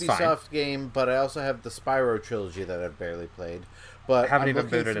a It was fine. Ubisoft game, but I also have the Spyro trilogy that I've barely played. But Haven't I'm even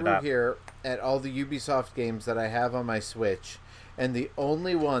looking booted it through up. here at all the Ubisoft games that I have on my Switch, and the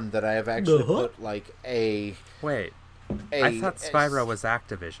only one that I have actually Uh-huh. put like a Wait, I thought Spyro was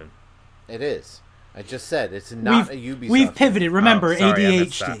Activision. It is. I just said it's not a Ubisoft. We've pivoted. Remember, sorry, I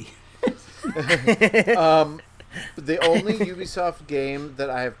missed ADHD. The only Ubisoft game that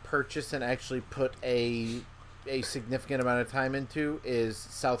I have purchased and actually put a significant amount of time into is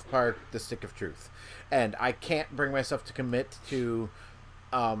South Park: The Stick of Truth, and I can't bring myself to commit to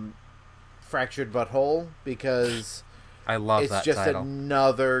Fractured But Whole because I love it's that just title.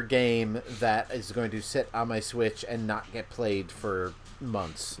 another game that is going to sit on my Switch and not get played for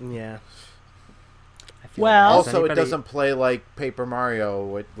months. Yeah. Well, Also, anybody- it doesn't play like Paper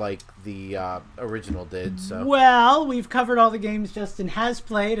Mario, like the original did. So well, we've covered all the games Justin has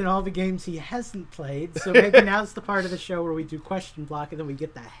played and all the games he hasn't played. So maybe now's the part of the show where we do question block and then we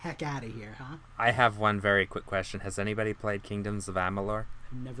get the heck out of here, huh? I have one very quick question. Has anybody played Kingdoms of Amalur?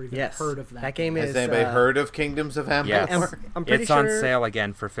 I've never even Yes. heard of that. That game has is. anybody heard of Kingdoms of Amalur? Yes. I'm pretty It's on sure- sale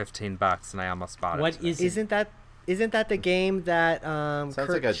again for $15, and I almost bought it. What today. is it? Isn't that the game that Sounds Kurt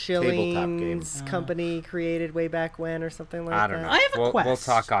like a tabletop game. Schilling's company created way back when, or something like I that? don't know. I have a We'll quest.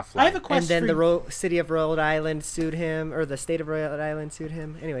 talk offline. I have a And quest then for the city of Rhode Island sued him, or the state of Rhode Island sued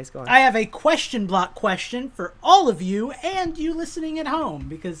him. Anyways, go on. I have a question block question for all of you and you listening at home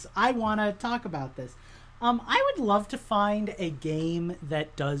because I want to talk about this. I would love to find a game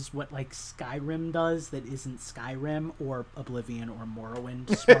that does what like Skyrim does that isn't Skyrim or Oblivion or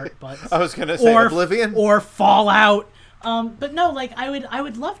Morrowind smart butts. I was gonna say Oblivion or Fallout. But no, like I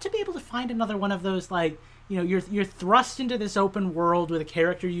would love to be able to find another one of those, like, you know, you're thrust into this open world with a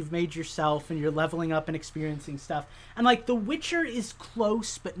character you've made yourself and you're leveling up and experiencing stuff. And like The Witcher is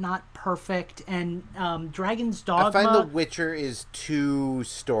close but not perfect, and Dragon's Dogma. I find The Witcher is too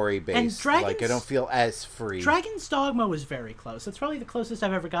story based. Like I don't feel as free. Dragon's Dogma was very close. That's probably the closest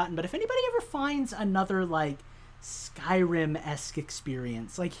I've ever gotten. But if anybody ever finds another like Skyrim-esque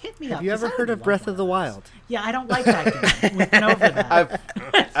experience, like hit me up. Have you 'cause ever I heard would of love Breath one of the those. Wild? Yeah, I don't like that game. We've been over that.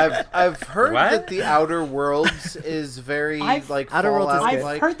 I've heard What? that the Outer Worlds is very like Outer Worlds is Fallout I've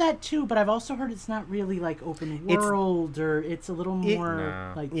like. heard that too, but I've also heard it's not really like open world, or it's a little more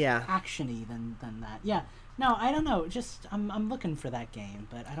No. like Yeah. actiony than that. Yeah, no, I don't know. Just I'm looking for that game,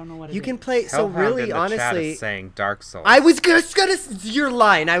 but I don't know what it is. You can play. So Hellhound in really, the chat honestly, is saying Dark Souls. I was just gonna. You're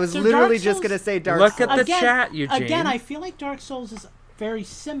lying. I was So literally Dark just Souls- gonna say Dark Look Souls. at the chat, Eugene. Again, I feel like Dark Souls is very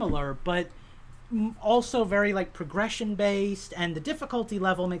similar, but also very like progression based, and the difficulty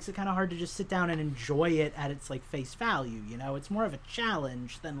level makes it kind of hard to just sit down and enjoy it at its like face value. You know, it's more of a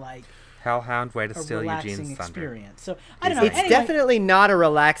challenge than like Hellhound, way to a steal relaxing Eugene's thunder. experience. So I don't know. It's Anyway, definitely not a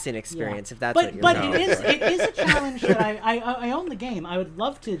relaxing experience, if that's what you're but saying. it is a challenge that I own the game. I would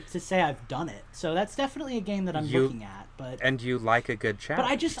love to say I've done it. So that's definitely a game that I'm looking at. But And you like a good challenge.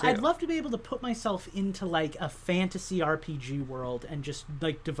 But I'd too. love to be able to put myself into like a fantasy RPG world and just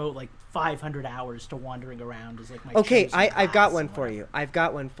like devote like 500 hours to wandering around as like my Okay, chosen I've got class one and for whatever. you. I've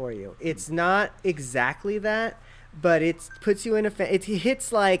got one for you. It's not exactly that, but it puts you in a. It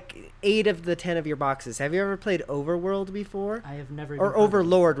hits like 8 of the 10 of your boxes. Have you ever played Overworld before? I have never Or even heard of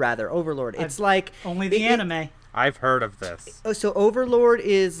Overlord, rather. Overlord. It's like it. Only the anime. I've heard of this. So Overlord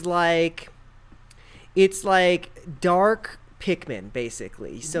is like, it's like dark Pikmin,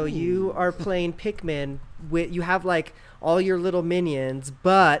 basically. So you are playing Pikmin with, you have like all your little minions,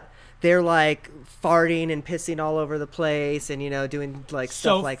 but they're like farting and pissing all over the place, and you know, doing like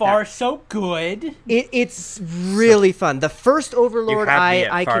So stuff like far, that. so good. It's really fun. The first Overlord had me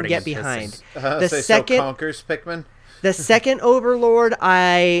at I can farting get and behind. pissing. The Say second so conquers Pikmin. The second Overlord,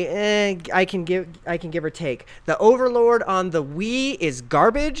 I can give or take. The Overlord on the Wii is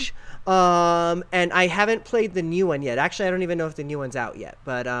garbage, and I haven't played the new one yet. Actually, I don't even know if the new one's out yet.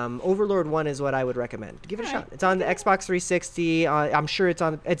 But Overlord 1 is what I would recommend. Give it a shot. It's on the Xbox 360. I'm sure it's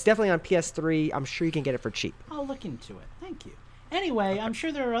definitely on PS3. I'm sure you can get it for cheap. I'll look into it. Thank you. Anyway, I'm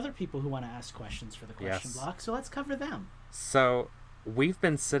sure there are other people who want to ask questions for the question Yes. block, so let's cover them. So, we've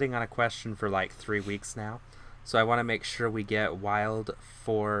been sitting on a question for like 3 weeks now. So I want to make sure we get Wild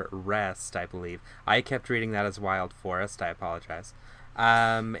Forest, I believe. I kept reading that as Wild Forest. I apologize.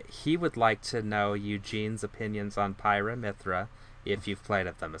 He would like to know Eugene's opinions on Pyra Mythra, if you've played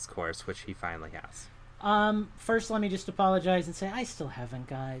at them, of course, which he finally has. First, let me just apologize and say I still haven't,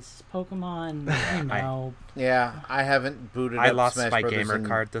 guys. Pokemon, you know. Yeah, I haven't booted I up lost Smash my Brothers gamer in-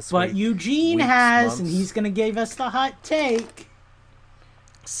 card this But week. Eugene Weeks, has, and months. he's going to give us the hot take.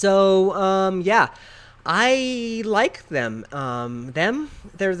 So, yeah, I like them.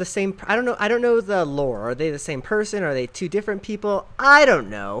 They're the same. I don't know the lore. Are they the same person? Are they two different people? I don't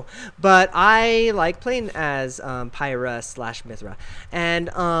know. But I like playing as Pyra/Mythra, and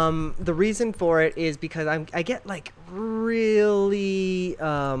the reason for it is because I get like really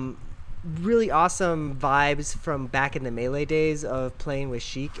awesome vibes from back in the Melee days of playing with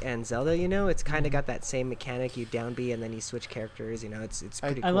Sheik and Zelda. You know, it's kind of got that same mechanic. You down B and then you switch characters. You know, it's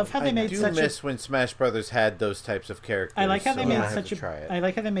pretty. I cool. love how they I made do such miss when Smash Brothers had those types of characters. I like how they so made I have such to try it. I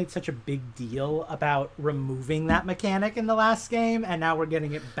like how they made such a big deal about removing that mechanic in the last game, and now we're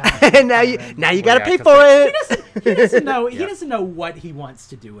getting it back. and now you got to yeah, pay 'cause for they- it. He doesn't know. He Yeah. doesn't know what he wants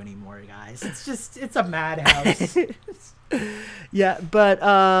to do anymore, guys. It's a madhouse. Yeah, but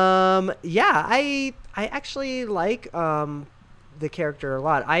yeah, I actually like the character a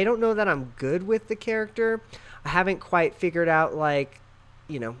lot. I don't know that I'm good with the character. I haven't quite figured out like,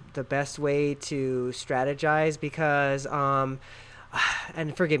 you know, the best way to strategize because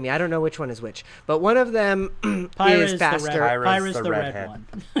and forgive me, I don't know which one is which, but one of them is faster. Pyra's the the red redhead. one.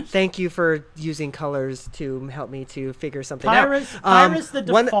 Thank you for using colors to help me to figure something out. Pyra's the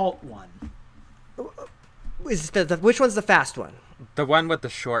default one. Is which one's the fast one? The one with the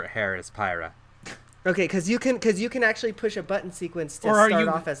short hair is Pyra. Okay, because you can actually push a button sequence to Or are start you-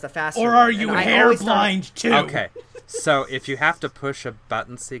 off as the faster Or one, are and you I hair always start- blind too? Okay, so if you have to push a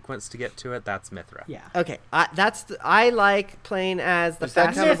button sequence to get to it, that's Mythra. Yeah. Okay, I like playing as the Is that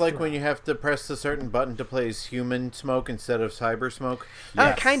faster. kind of like when you have to press a certain button to play as human smoke instead of cyber smoke?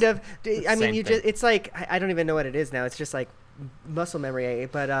 Yes. Kind of. I mean, Same you thing. just it's like I don't even know what it is now. It's just like muscle memory,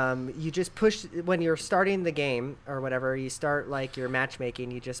 but you just push when you're starting the game or whatever. You start like your matchmaking.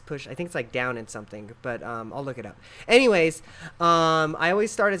 You just push. I think it's like down in something, but I'll look it up. Anyways, I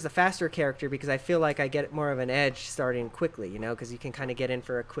always start as the faster character because I feel like I get more of an edge starting quickly. You know, because you can kind of get in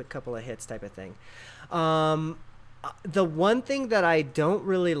for a quick couple of hits type of thing. The one thing that I don't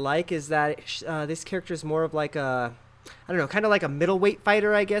really like is that this character is more of like a, I don't know, kind of like a middleweight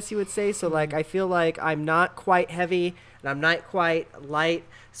fighter, I guess you would say. So like, I feel like I'm not quite heavy and I'm not quite light.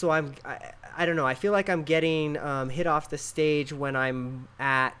 So I don't know. I feel like I'm getting hit off the stage when I'm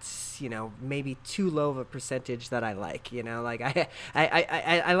at, you know, maybe too low of a percentage that I like, you know, like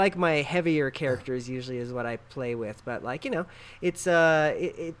I like my heavier characters usually is what I play with, but like, you know, it's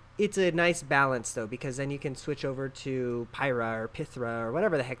a nice balance though, because then you can switch over to Pyra or Pythra or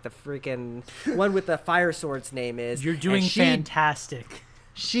whatever the heck the freaking one with the fire sword's name is. You're doing and fantastic.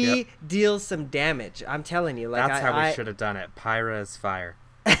 She deals some damage. I'm telling you, like That's how we should have done it. Pyra is fire.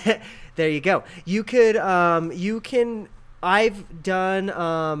 There you go. You could, I've done,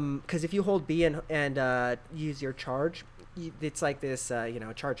 because if you hold B and use your charge, it's like this,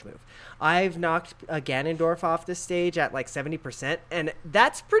 charge move. I've knocked Ganondorf off the stage at like 70%, and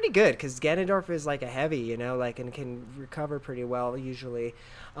that's pretty good because Ganondorf is like a heavy, you know, like and can recover pretty well usually.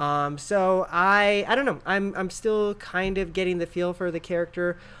 So I don't know. I'm still kind of getting the feel for the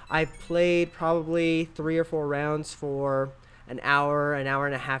character. I've played probably 3 or 4 rounds for an hour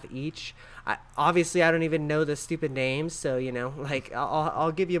and a half each. Obviously, I don't even know the stupid names, so you know, like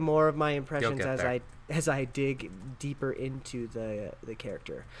I'll give you more of my impressions as I dig deeper into the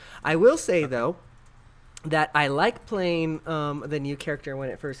character. I will say though that I like playing the new character when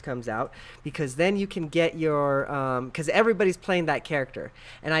it first comes out, because then you can get your because everybody's playing that character,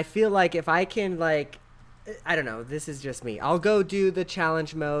 and I feel like if I can like, I don't know, this is just me, I'll go do the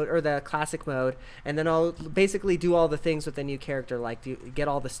challenge mode or the classic mode, and then I'll basically do all the things with the new character, like get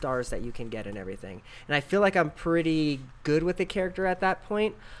all the stars that you can get and everything. And I feel like I'm pretty good with the character at that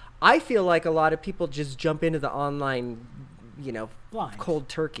point. I feel like a lot of people just jump into the online, you know, Blind. cold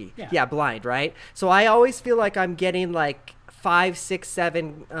turkey. Yeah. Blind, right? So I always feel like I'm getting like 5, 6,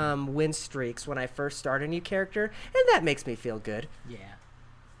 7 win streaks when I first start a new character, and that makes me feel good.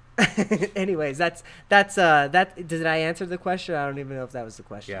 Yeah. Anyways, that. Did I answer the question? I don't even know if that was the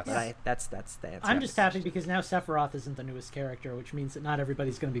question. Yes. But that's the answer. I'm just happy because now Sephiroth isn't the newest character, which means that not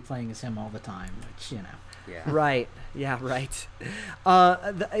everybody's going to be playing as him all the time, which, Yeah. Right. Yeah, right.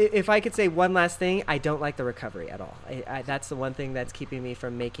 If I could say one last thing, I don't like the recovery at all. That's the one thing that's keeping me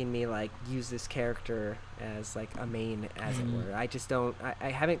from making me like use this character as like a main, as it were. I just don't.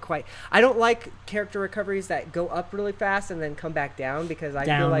 I haven't quite. I don't like character recoveries that go up really fast and then come back down because I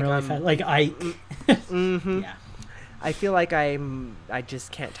feel like really fast, like Ike. Yeah. I feel like I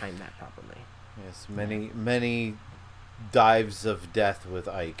just can't time that properly. Yes, many dives of death with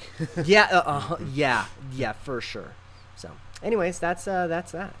Ike. Yeah, for sure. So, anyways, that's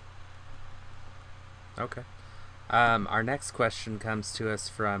that. Okay. Our next question comes to us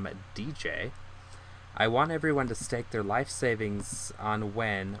from DJ. I want everyone to stake their life savings on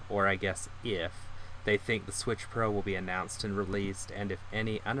when, or I guess if, they think the Switch Pro will be announced and released, and if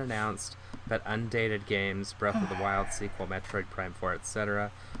any unannounced but undated games, Breath of the Wild sequel, Metroid Prime 4,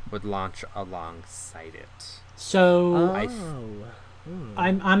 etc., would launch alongside it. So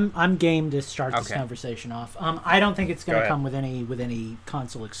I'm game to start this conversation off. I don't think it's going to come with any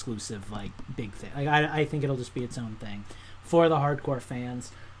console exclusive like big thing. Like I think it'll just be its own thing for the hardcore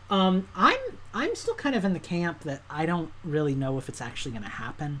fans. I'm still kind of in the camp that I don't really know if it's actually going to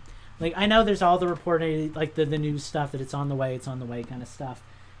happen. Like I know there's all the reporting, like the news stuff that it's on the way kind of stuff.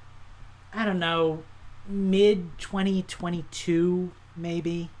 I don't know, mid 2022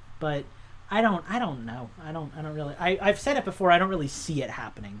 maybe, but I don't know. I don't really. I've said it before. I don't really see it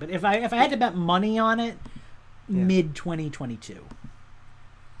happening. But if I had to bet money on it, mid 2022.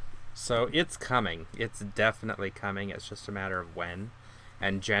 So it's coming. It's definitely coming. It's just a matter of when.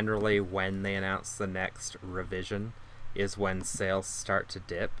 And generally, when they announce the next revision is when sales start to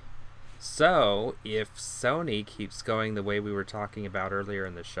dip. So if Sony keeps going the way we were talking about earlier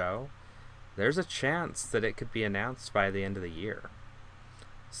in the show, there's a chance that it could be announced by the end of the year.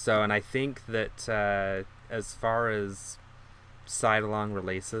 So, and I think that as far as side-along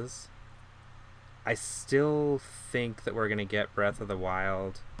releases, I still think that we're going to get Breath of the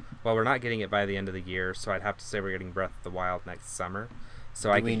Wild. Well, we're not getting it by the end of the year, so I'd have to say we're getting Breath of the Wild next summer.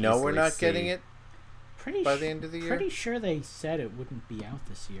 So Do we know we're not getting it by the end of the year? Pretty sure they said it wouldn't be out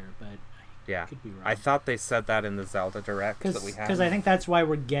this year, but I could be wrong. I thought they said that in the Zelda Direct that we had. Because I think that's why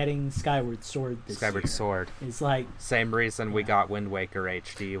we're getting Skyward Sword this year. Skyward Sword. It's like... Same reason we got Wind Waker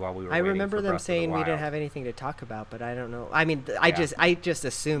HD while we were waiting remember for them Breath saying of the we Wild. didn't have anything to talk about, but I don't know. I mean, I just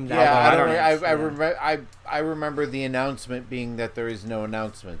assumed that. Yeah, I remember the announcement being that there is no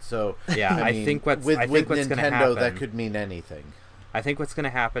announcement. So yeah, I mean, think what's with Nintendo gonna happen, that could mean anything. I think what's going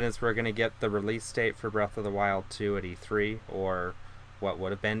to happen is we're going to get the release date for Breath of the Wild 2 at E3, or what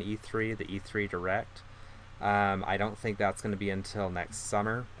would have been E3, the E3 Direct. I don't think that's going to be until next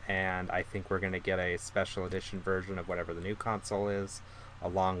summer, and I think we're going to get a special edition version of whatever the new console is,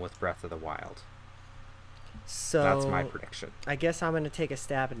 along with Breath of the Wild. So that's my prediction. I guess I'm going to take a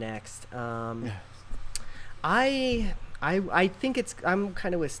stab next. I think I'm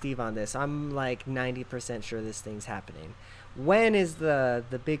kind of with Steve on this. I'm like 90% sure this thing's happening. When is the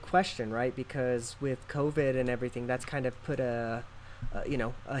big question, right? Because with COVID and everything, that's kind of put a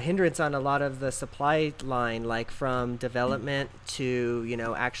hindrance on a lot of the supply line, like from development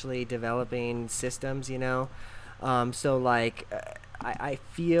to, actually developing systems, So like, I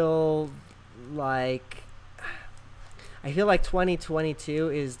feel like 2022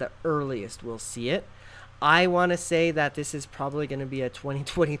 is the earliest we'll see it. I want to say that this is probably going to be a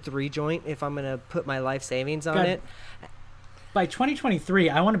 2023 joint if I'm going to put my life savings on it. By 2023,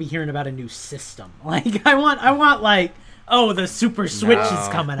 I want to be hearing about a new system. Like I want like, oh, the Super Switch is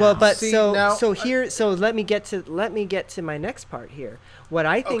coming out. Well, but so let me get to my next part here. What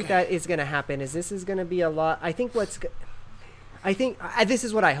I think that is going to happen is this is going to be a lot. I think this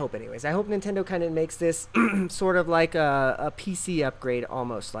is what I hope anyways. I hope Nintendo kind of makes this sort of like a PC upgrade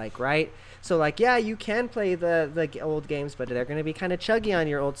almost, like, right? So like, yeah, you can play the old games, but they're going to be kind of chuggy on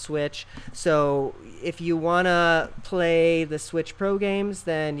your old Switch. So if you want to play the Switch Pro games,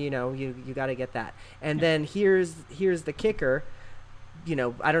 then you got to get that. And then here's the kicker.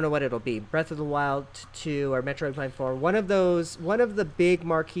 I don't know what it'll be. Breath of the Wild 2 or Metroid Prime 4. One of the big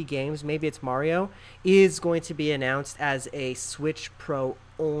marquee games, maybe it's Mario, is going to be announced as a Switch Pro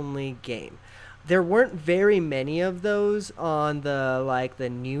only game. There weren't very many of those on the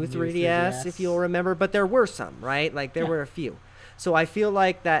new 3DS, if you'll remember, but there were some, right? Like there were a few. So I feel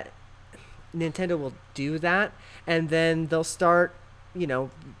like that Nintendo will do that, and then they'll start,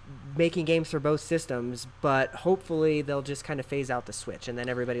 making games for both systems, but hopefully they'll just kind of phase out the Switch, and then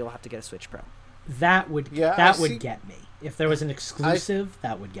everybody will have to get a Switch Pro. that would get me. If there was an exclusive,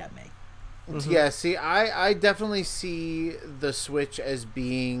 that would get me. Yeah, see, I definitely see the Switch as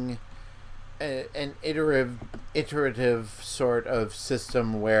being an iterative sort of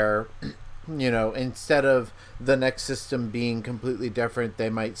system where, instead of the next system being completely different, they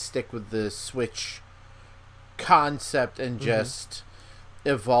might stick with the Switch concept and just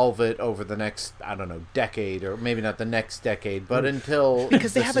evolve it over the next, I don't know, decade, or maybe not the next decade, but until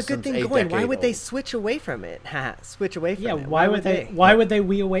because they have a good thing going. Why would they switch away from it? Switch away from it. Yeah, why would they? Why would they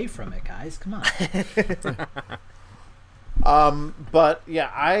Wii away from it, guys? Come on. But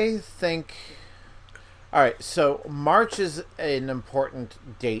yeah, I think. All right, so March is an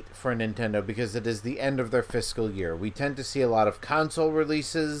important date for Nintendo because it is the end of their fiscal year. We tend to see a lot of console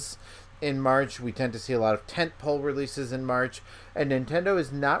releases in March. We tend to see a lot of tentpole releases in March, and Nintendo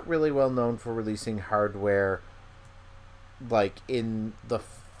is not really well known for releasing hardware like in the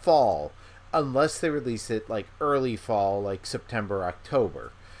fall, unless they release it like early fall, like September,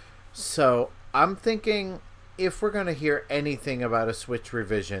 October. So I'm thinking if we're going to hear anything about a Switch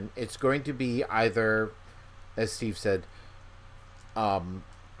revision, it's going to be either, as Steve said,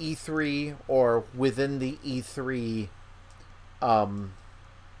 E3 or within the E3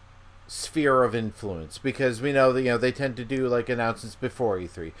 sphere of influence, because we know that they tend to do like announcements before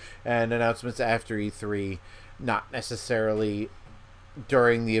E3 and announcements after E3, not necessarily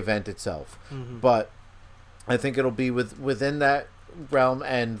during the event itself. But I think it'll be within that realm,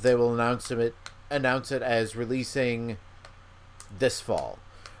 and they will announce it as releasing this fall.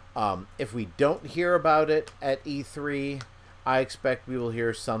 If we don't hear about it at E3, I expect we will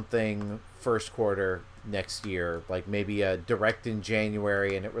hear something first quarter next year, like maybe a direct in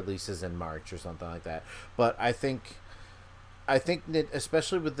January and it releases in March or something like that. But I think that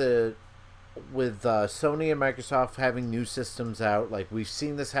especially with Sony and Microsoft having new systems out, like we've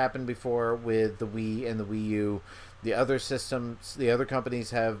seen this happen before with the Wii and the Wii U. The other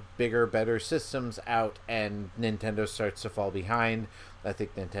companies have bigger, better systems out, and Nintendo starts to fall behind. I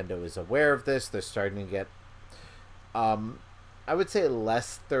think Nintendo is aware of this. They're starting to get I would say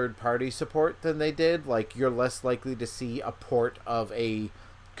less third-party support than they did. Like, you're less likely to see a port of a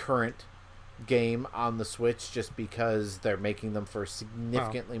current game on the Switch just because they're making them for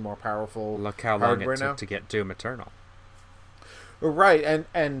significantly more powerful hardware now. Look how long it took to get Doom Eternal. Right,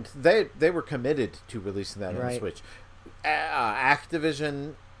 and they were committed to releasing that on the Switch.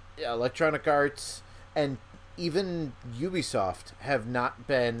 Activision, Electronic Arts, and even Ubisoft have not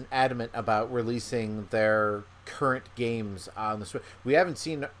been adamant about releasing their current games on the Switch. We haven't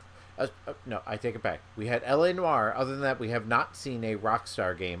seen no, I take it back. We had L.A. Noire. Other than that, we have not seen a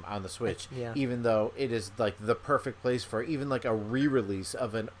Rockstar game on the Switch. Even though it is like the perfect place for even like a re-release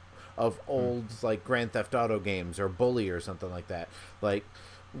of old like Grand Theft Auto games or Bully or something like that. Like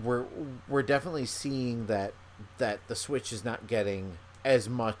we're definitely seeing that the Switch is not getting as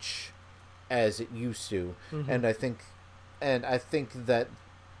much as it used to, and I think that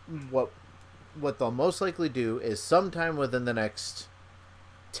what they'll most likely do is sometime within the next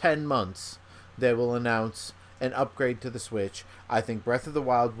 10 months they will announce an upgrade to the Switch. I think Breath of the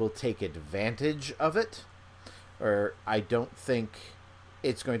Wild will take advantage of it, or I don't think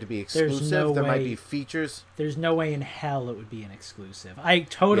it's going to be exclusive. There might be features. There's no way in hell it would be an exclusive. I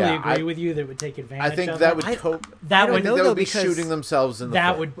totally agree with you that it would take advantage of it. I think that would be shooting themselves in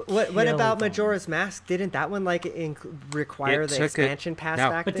the foot. What about Majora's Mask? Didn't that one require the expansion pass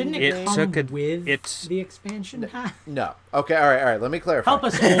back? But didn't it come with the expansion pass? No. Okay, all right. Let me clarify. Help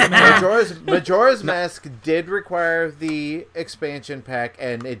us, old man. Majora's Mask did require the expansion pack,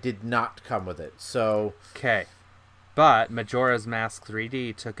 and it did not come with it. So okay. But Majora's Mask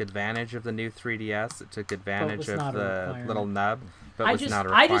 3D took advantage of the new 3DS. It took advantage of the little nub, but was not a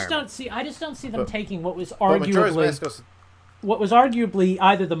requirement. I just don't see them taking what was arguably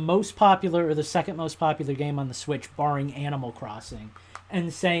either the most popular or the second most popular game on the Switch, barring Animal Crossing,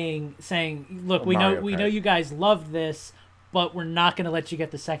 and saying, look, we know you guys love this, but we're not going to let you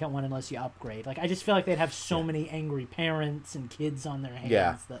get the second one unless you upgrade. Like, I just feel like they'd have so many angry parents and kids on their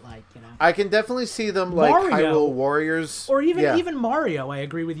hands that, like, I can definitely see them like Hyrule Warriors, or even Mario. I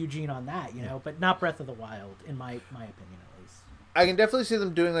agree with Eugene on that, but not Breath of the Wild, in my opinion at least. I can definitely see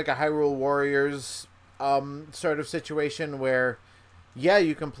them doing like a Hyrule Warriors sort of situation where,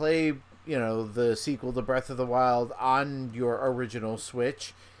 you can play the sequel to Breath of the Wild on your original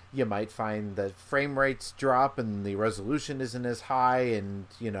Switch. You might find that frame rates drop and the resolution isn't as high, and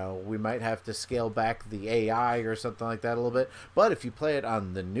we might have to scale back the AI or something like that a little bit. But if you play it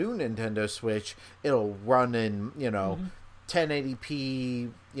on the new Nintendo Switch, it'll run in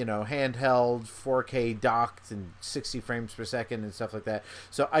 1080p, handheld, 4K docked, and 60 frames per second and stuff like that.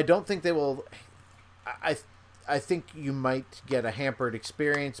 So I don't think they will I I think you might get a hampered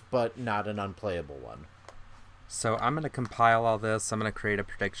experience, but not an unplayable one. So I'm going to compile all this. I'm going to create a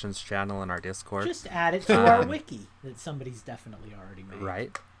predictions channel in our Discord. Just add it to our wiki that somebody's definitely already made.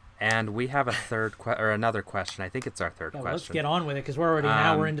 Right. And we have a another question. I think it's our third question. Let's get on with it because we're already an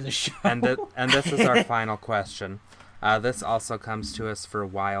hour into the show. And this is our final question. This also comes to us for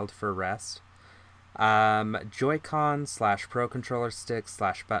Wild for Rest. Joy-Con / Pro Controller Stick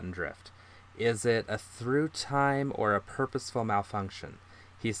 / Button Drift. Is it a through time or a purposeful malfunction?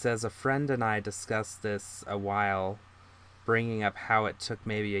 He says a friend and I discussed this a while, bringing up how it took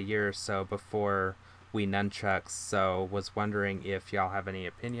maybe a year or so before we nunchucks, so was wondering if y'all have any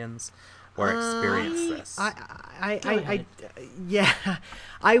opinions or experienced this. Yeah,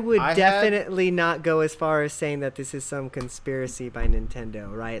 I would definitely not go as far as saying that this is some conspiracy by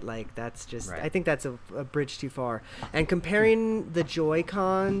Nintendo, right? Like, that's just, I think that's a bridge too far. And comparing the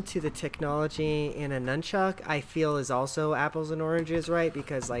Joy-Con to the technology in a nunchuck, I feel is also apples and oranges, right?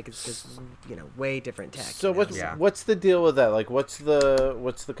 Because, like, it's just, way different tech. So what's the deal with that? Like, what's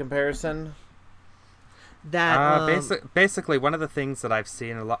the comparison? That basically one of the things that I've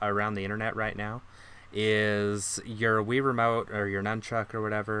seen a lot around the internet right now is your Wii remote or your nunchuck or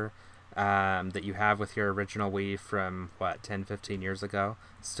whatever that you have with your original Wii from 10-15 years ago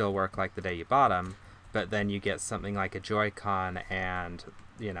still work like the day you bought them, but then you get something like a Joy-Con and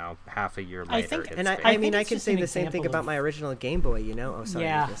half a year later I can say the same thing about my original Game Boy, Oh, sorry.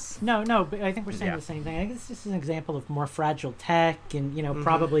 Yeah. No, but I think we're saying the same thing. I think it's just an example of more fragile tech and,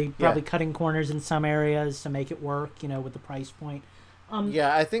 probably cutting corners in some areas to make it work, with the price point.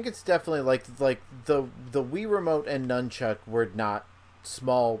 I think it's definitely like the Wii Remote and Nunchuck were not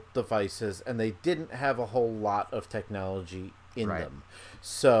small devices, and they didn't have a whole lot of technology in them.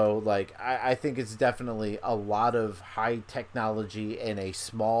 So, I think it's definitely a lot of high technology in a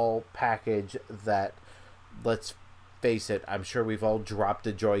small package that, let's face it, I'm sure we've all dropped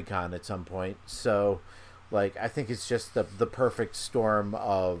a Joy-Con at some point. So, I think it's just the perfect storm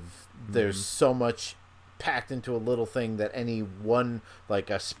of there's so much packed into a little thing that any one,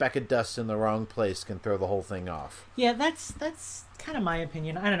 a speck of dust in the wrong place can throw the whole thing off. Yeah, that's kind of my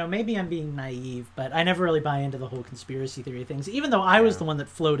opinion. I don't know, maybe I'm being naive, but I never really buy into the whole conspiracy theory things, even though I was the one that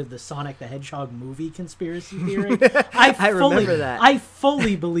floated the Sonic the Hedgehog movie conspiracy theory. I remember that. I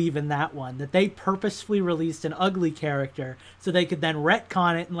fully believe in that one, that they purposefully released an ugly character so they could then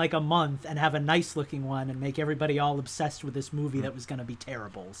retcon it in a month and have a nice looking one and make everybody all obsessed with this movie that was going to be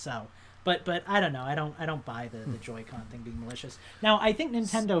terrible. So But I don't know. I don't buy the Joy-Con thing being malicious. Now, I think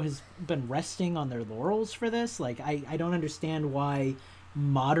Nintendo has been resting on their laurels for this. I don't understand why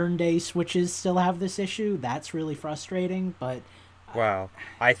modern day Switches still have this issue. That's really frustrating. But well,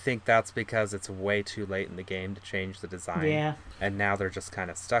 I think that's because it's way too late in the game to change the design. Yeah. And now they're just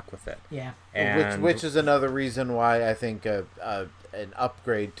kind of stuck with it. Yeah. And which is another reason why I think an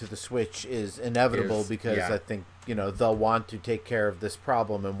upgrade to the Switch is inevitable, because I think they'll want to take care of this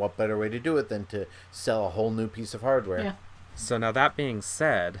problem, and what better way to do it than to sell a whole new piece of hardware. Yeah. So now that being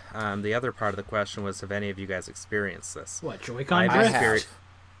said, the other part of the question was, have any of you guys experienced this? What, Joy-Con drift?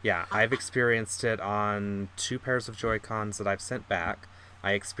 Yeah, I've experienced it on 2 pairs of Joy-Cons that I've sent back.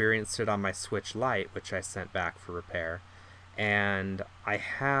 I experienced it on my Switch Lite, which I sent back for repair. And I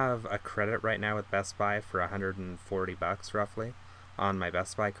have a credit right now with Best Buy for $140 roughly on my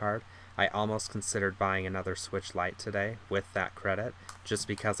Best Buy card. I almost considered buying another Switch Lite today with that credit, just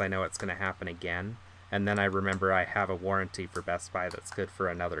because I know it's going to happen again. And then I remember I have a warranty for Best Buy that's good for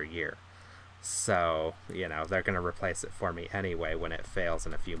another year. So, they're going to replace it for me anyway when it fails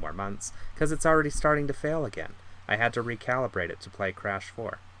in a few more months, because it's already starting to fail again. I had to recalibrate it to play Crash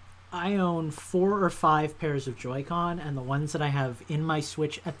 4. I own 4 or 5 pairs of Joy-Con, and the ones that I have in my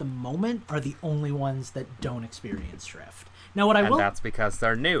Switch at the moment are the only ones that don't experience drift. Now, that's because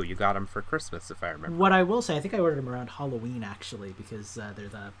they're new. You got them for Christmas, if I remember. What I will say, I think I ordered them around Halloween, actually, because they're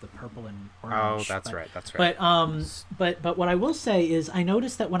the purple and orange. Oh, that's right. But what I will say is, I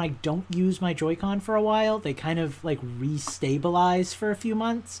noticed that when I don't use my Joy-Con for a while, they kind of restabilize for a few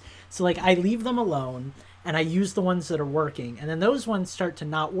months. So I leave them alone, and I use the ones that are working, and then those ones start to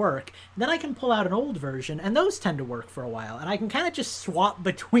not work. Then I can pull out an old version, and those tend to work for a while, and I can kind of just swap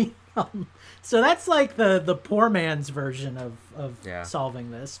between them. So that's the poor man's version of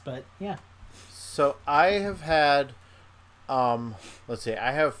solving this, but yeah. So I have had, let's see,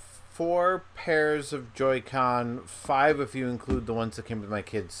 I have 4 pairs of Joy-Con, 5 if you include the ones that came with my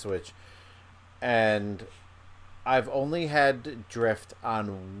kid's Switch, and I've only had drift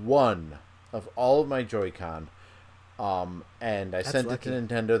on 1 of all of my Joy-Con, and I sent it to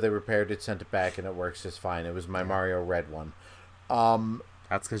Nintendo, they repaired it, sent it back, and it works just fine. It was my Mario Red one.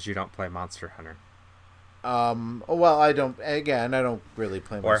 That's because you don't play Monster Hunter. Well, I don't really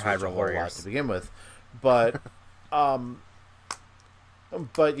play my Or Switch a Hyrule whole lot Warriors. to begin with, but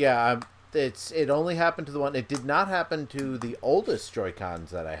but yeah, it only happened to the one. It did not happen to the oldest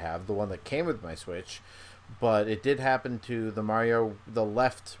Joy-Cons that I have, the one that came with my Switch, but it did happen to the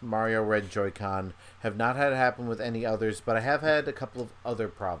left Mario Red Joy-Con. Have not had it happen with any others, but I have had a couple of other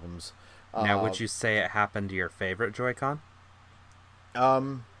problems. Now, would you say it happened to your favorite Joy-Con?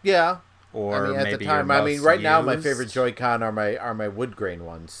 Yeah. Or I mean, at maybe the time, your I mean, right now my most favorite used? Joy-Con are my wood grain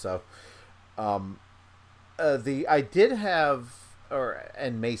ones. So, I did have,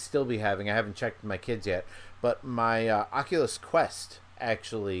 and may still be having. I haven't checked my kids yet, but my Oculus Quest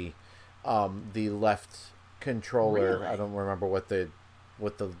actually, the left controller. Really? I don't remember what the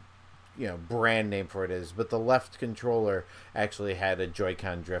brand name for it is, but the left controller actually had a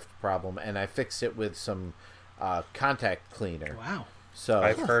Joy-Con drift problem, and I fixed it with some contact cleaner. Wow. So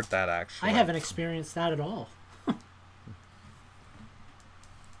I've heard that, actually. I haven't experienced that at all.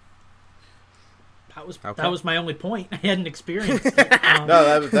 Okay. That was my only point. I hadn't experienced it.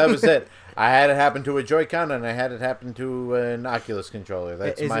 No, that was it. I had it happen to a Joy-Con, and I had it happen to an Oculus controller.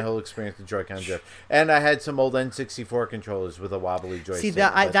 That's my whole experience with Joy-Con drift. And I had some old N64 controllers with a wobbly joystick. See,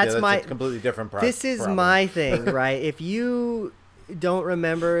 that's my a completely different problem. This is my thing, right? If you don't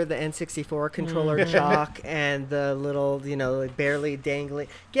remember the N64 controller chalk and the little, barely dangling,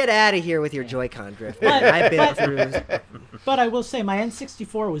 get out of here with your Joy-Con drift. I've been through. But I will say my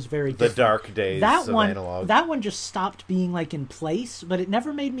N64 was very the different. dark days That of one, analog. that one just stopped being like in place, but it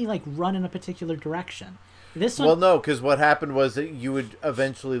never made me like run in a particular direction. This one, Well, no, because what happened was that you would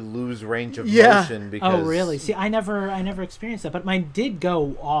eventually lose range of Yeah. motion. Because oh really? See, I never experienced that, but mine did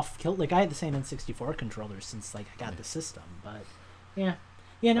go off kilt. Like I had the same N64 controllers since like I got the system, but yeah,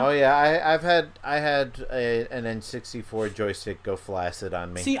 Oh yeah, I had an N64 joystick go flaccid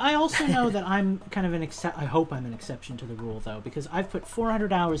on me. See, I also know that I'm kind of I hope I'm an exception to the rule, though, because I've put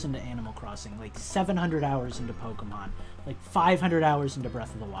 400 hours into Animal Crossing, like 700 hours into Pokemon, like 500 hours into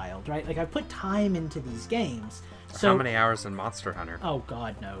Breath of the Wild, right? Like, I've put time into these games. So, How many hours in Monster Hunter? Oh,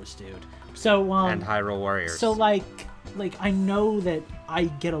 God knows, dude. So, And Hyrule Warriors. So, like I know that I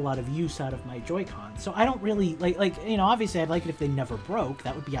get a lot of use out of my Joy-Con, so I don't really, obviously I'd like it if they never broke.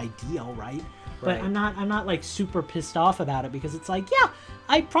 That would be ideal, right? But Right. I'm not like super pissed off about it because it's like, yeah,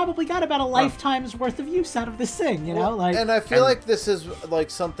 I probably got about a lifetime's worth of use out of this thing, like. And I feel like this is like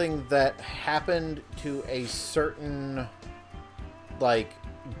something that happened to a certain like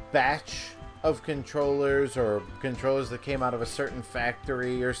batch of controllers or controllers that came out of a certain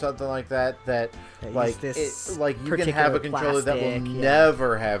factory or something like that. That That like use this you can have a particular controller that will plastic, yeah.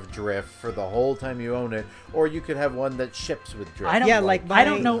 never have drift for the whole time you own it, or you could have one that ships with drift. I don't, Yeah, like I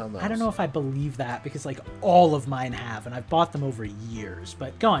don't my- know. I don't know if I believe that because like all of mine have, and I've bought them over years.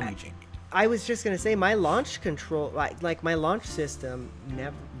 But go on, Eugene. I was just gonna say my launch control, like my launch system,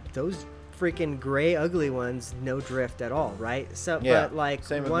 never those freaking gray ugly ones, no drift at all, right? So, Yeah, but like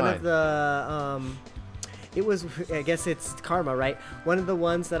same with one mine. of the it was, I guess it's karma, right? One of the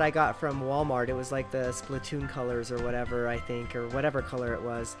ones that I got from Walmart, it was like the Splatoon colors or whatever, I think, or whatever color it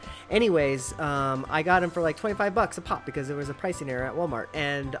was. Anyways, I got them for like $25 a pop because there was a pricing error at Walmart,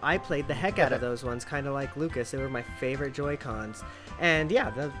 and I played the heck out of those ones, kind of like Lucas. They were my favorite Joy-Cons. And yeah,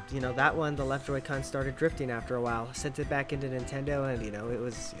 that one, the left Joy-Con started drifting after a while. Sent it back into Nintendo, and it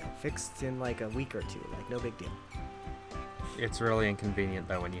was fixed in like a week or two, like no big deal. It's really inconvenient,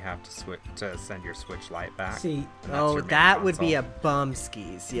 though, when you have to send your Switch Lite back. See, and that's Oh, your main that would be console. a bum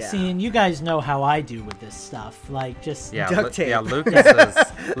skis, yeah. See, and you guys know how I do with this stuff. Like, just Yeah, duct tape. yeah.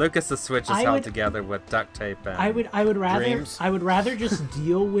 Lucas's Switch is I held would- together with duct tape. And I would rather Dreams. I would rather just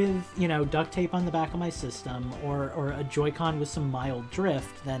deal with duct tape on the back of my system or a Joy-Con with some mild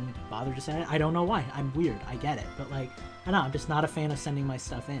drift than bother to send it. I don't know why. I'm weird. I get it, but like I don't know. I'm just not a fan of sending my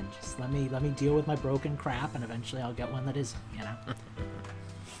stuff in. Just let me deal with my broken crap, and eventually I'll get one that isn't.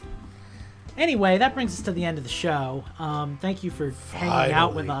 Anyway, that brings us to the end of the show. Thank you for hanging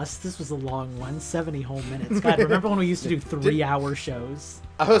out with Finally. us. This was a long one, 70 whole minutes. God, remember when we used to do 3-hour shows?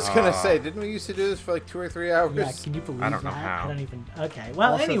 I was gonna say, didn't we used to do this for like 2 or 3 hours? Yeah, can you believe I don't know that? how. I don't even. Okay,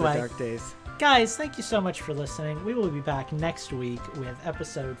 well, Also anyway, the dark days. guys, thank you so much for listening. We will be back next week with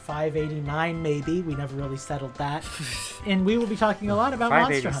episode 589, maybe. We never really settled that. And we will be talking a lot about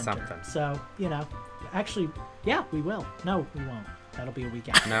Monster 580 Hunter. something. So, actually, yeah, we will. No, we won't. That'll be a week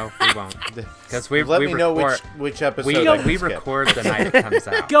after. No, we won't. Because we Let we me know record, which episode we I can we skip. record the night it comes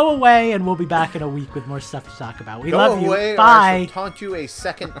out. Go away, and we'll be back in a week with more stuff to talk about. We Go love away, you. or I Bye. shall taunt you a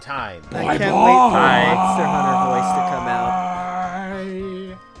second time. I can't wait for Monster Hunter voice to come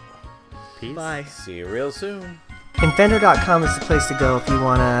out. Bye. Peace. Bye. See you real soon. Infendo.com is the place to go if you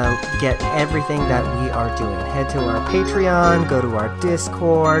want to get everything that we are doing. Head to our Patreon, go to our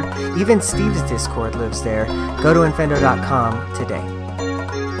Discord. Even Steve's Discord lives there. Go to Infendo.com today.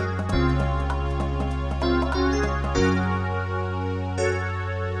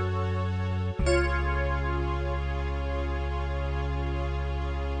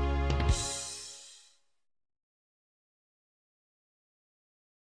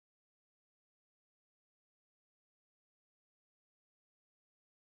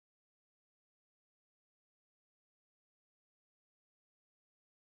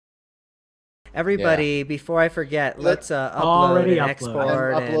 Everybody, before I forget, let's upload and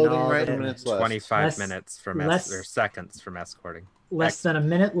export. I'm uploading and all right that. when it's left. 25 minutes from or seconds from escorting. Less than a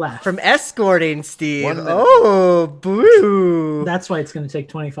minute left. From escorting, Steve. 1 minute. Oh, boo! That's why it's going to take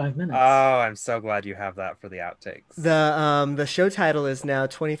 25 minutes. Oh, I'm so glad you have that for the outtakes. The show title is now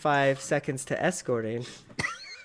 25 Seconds to Escorting.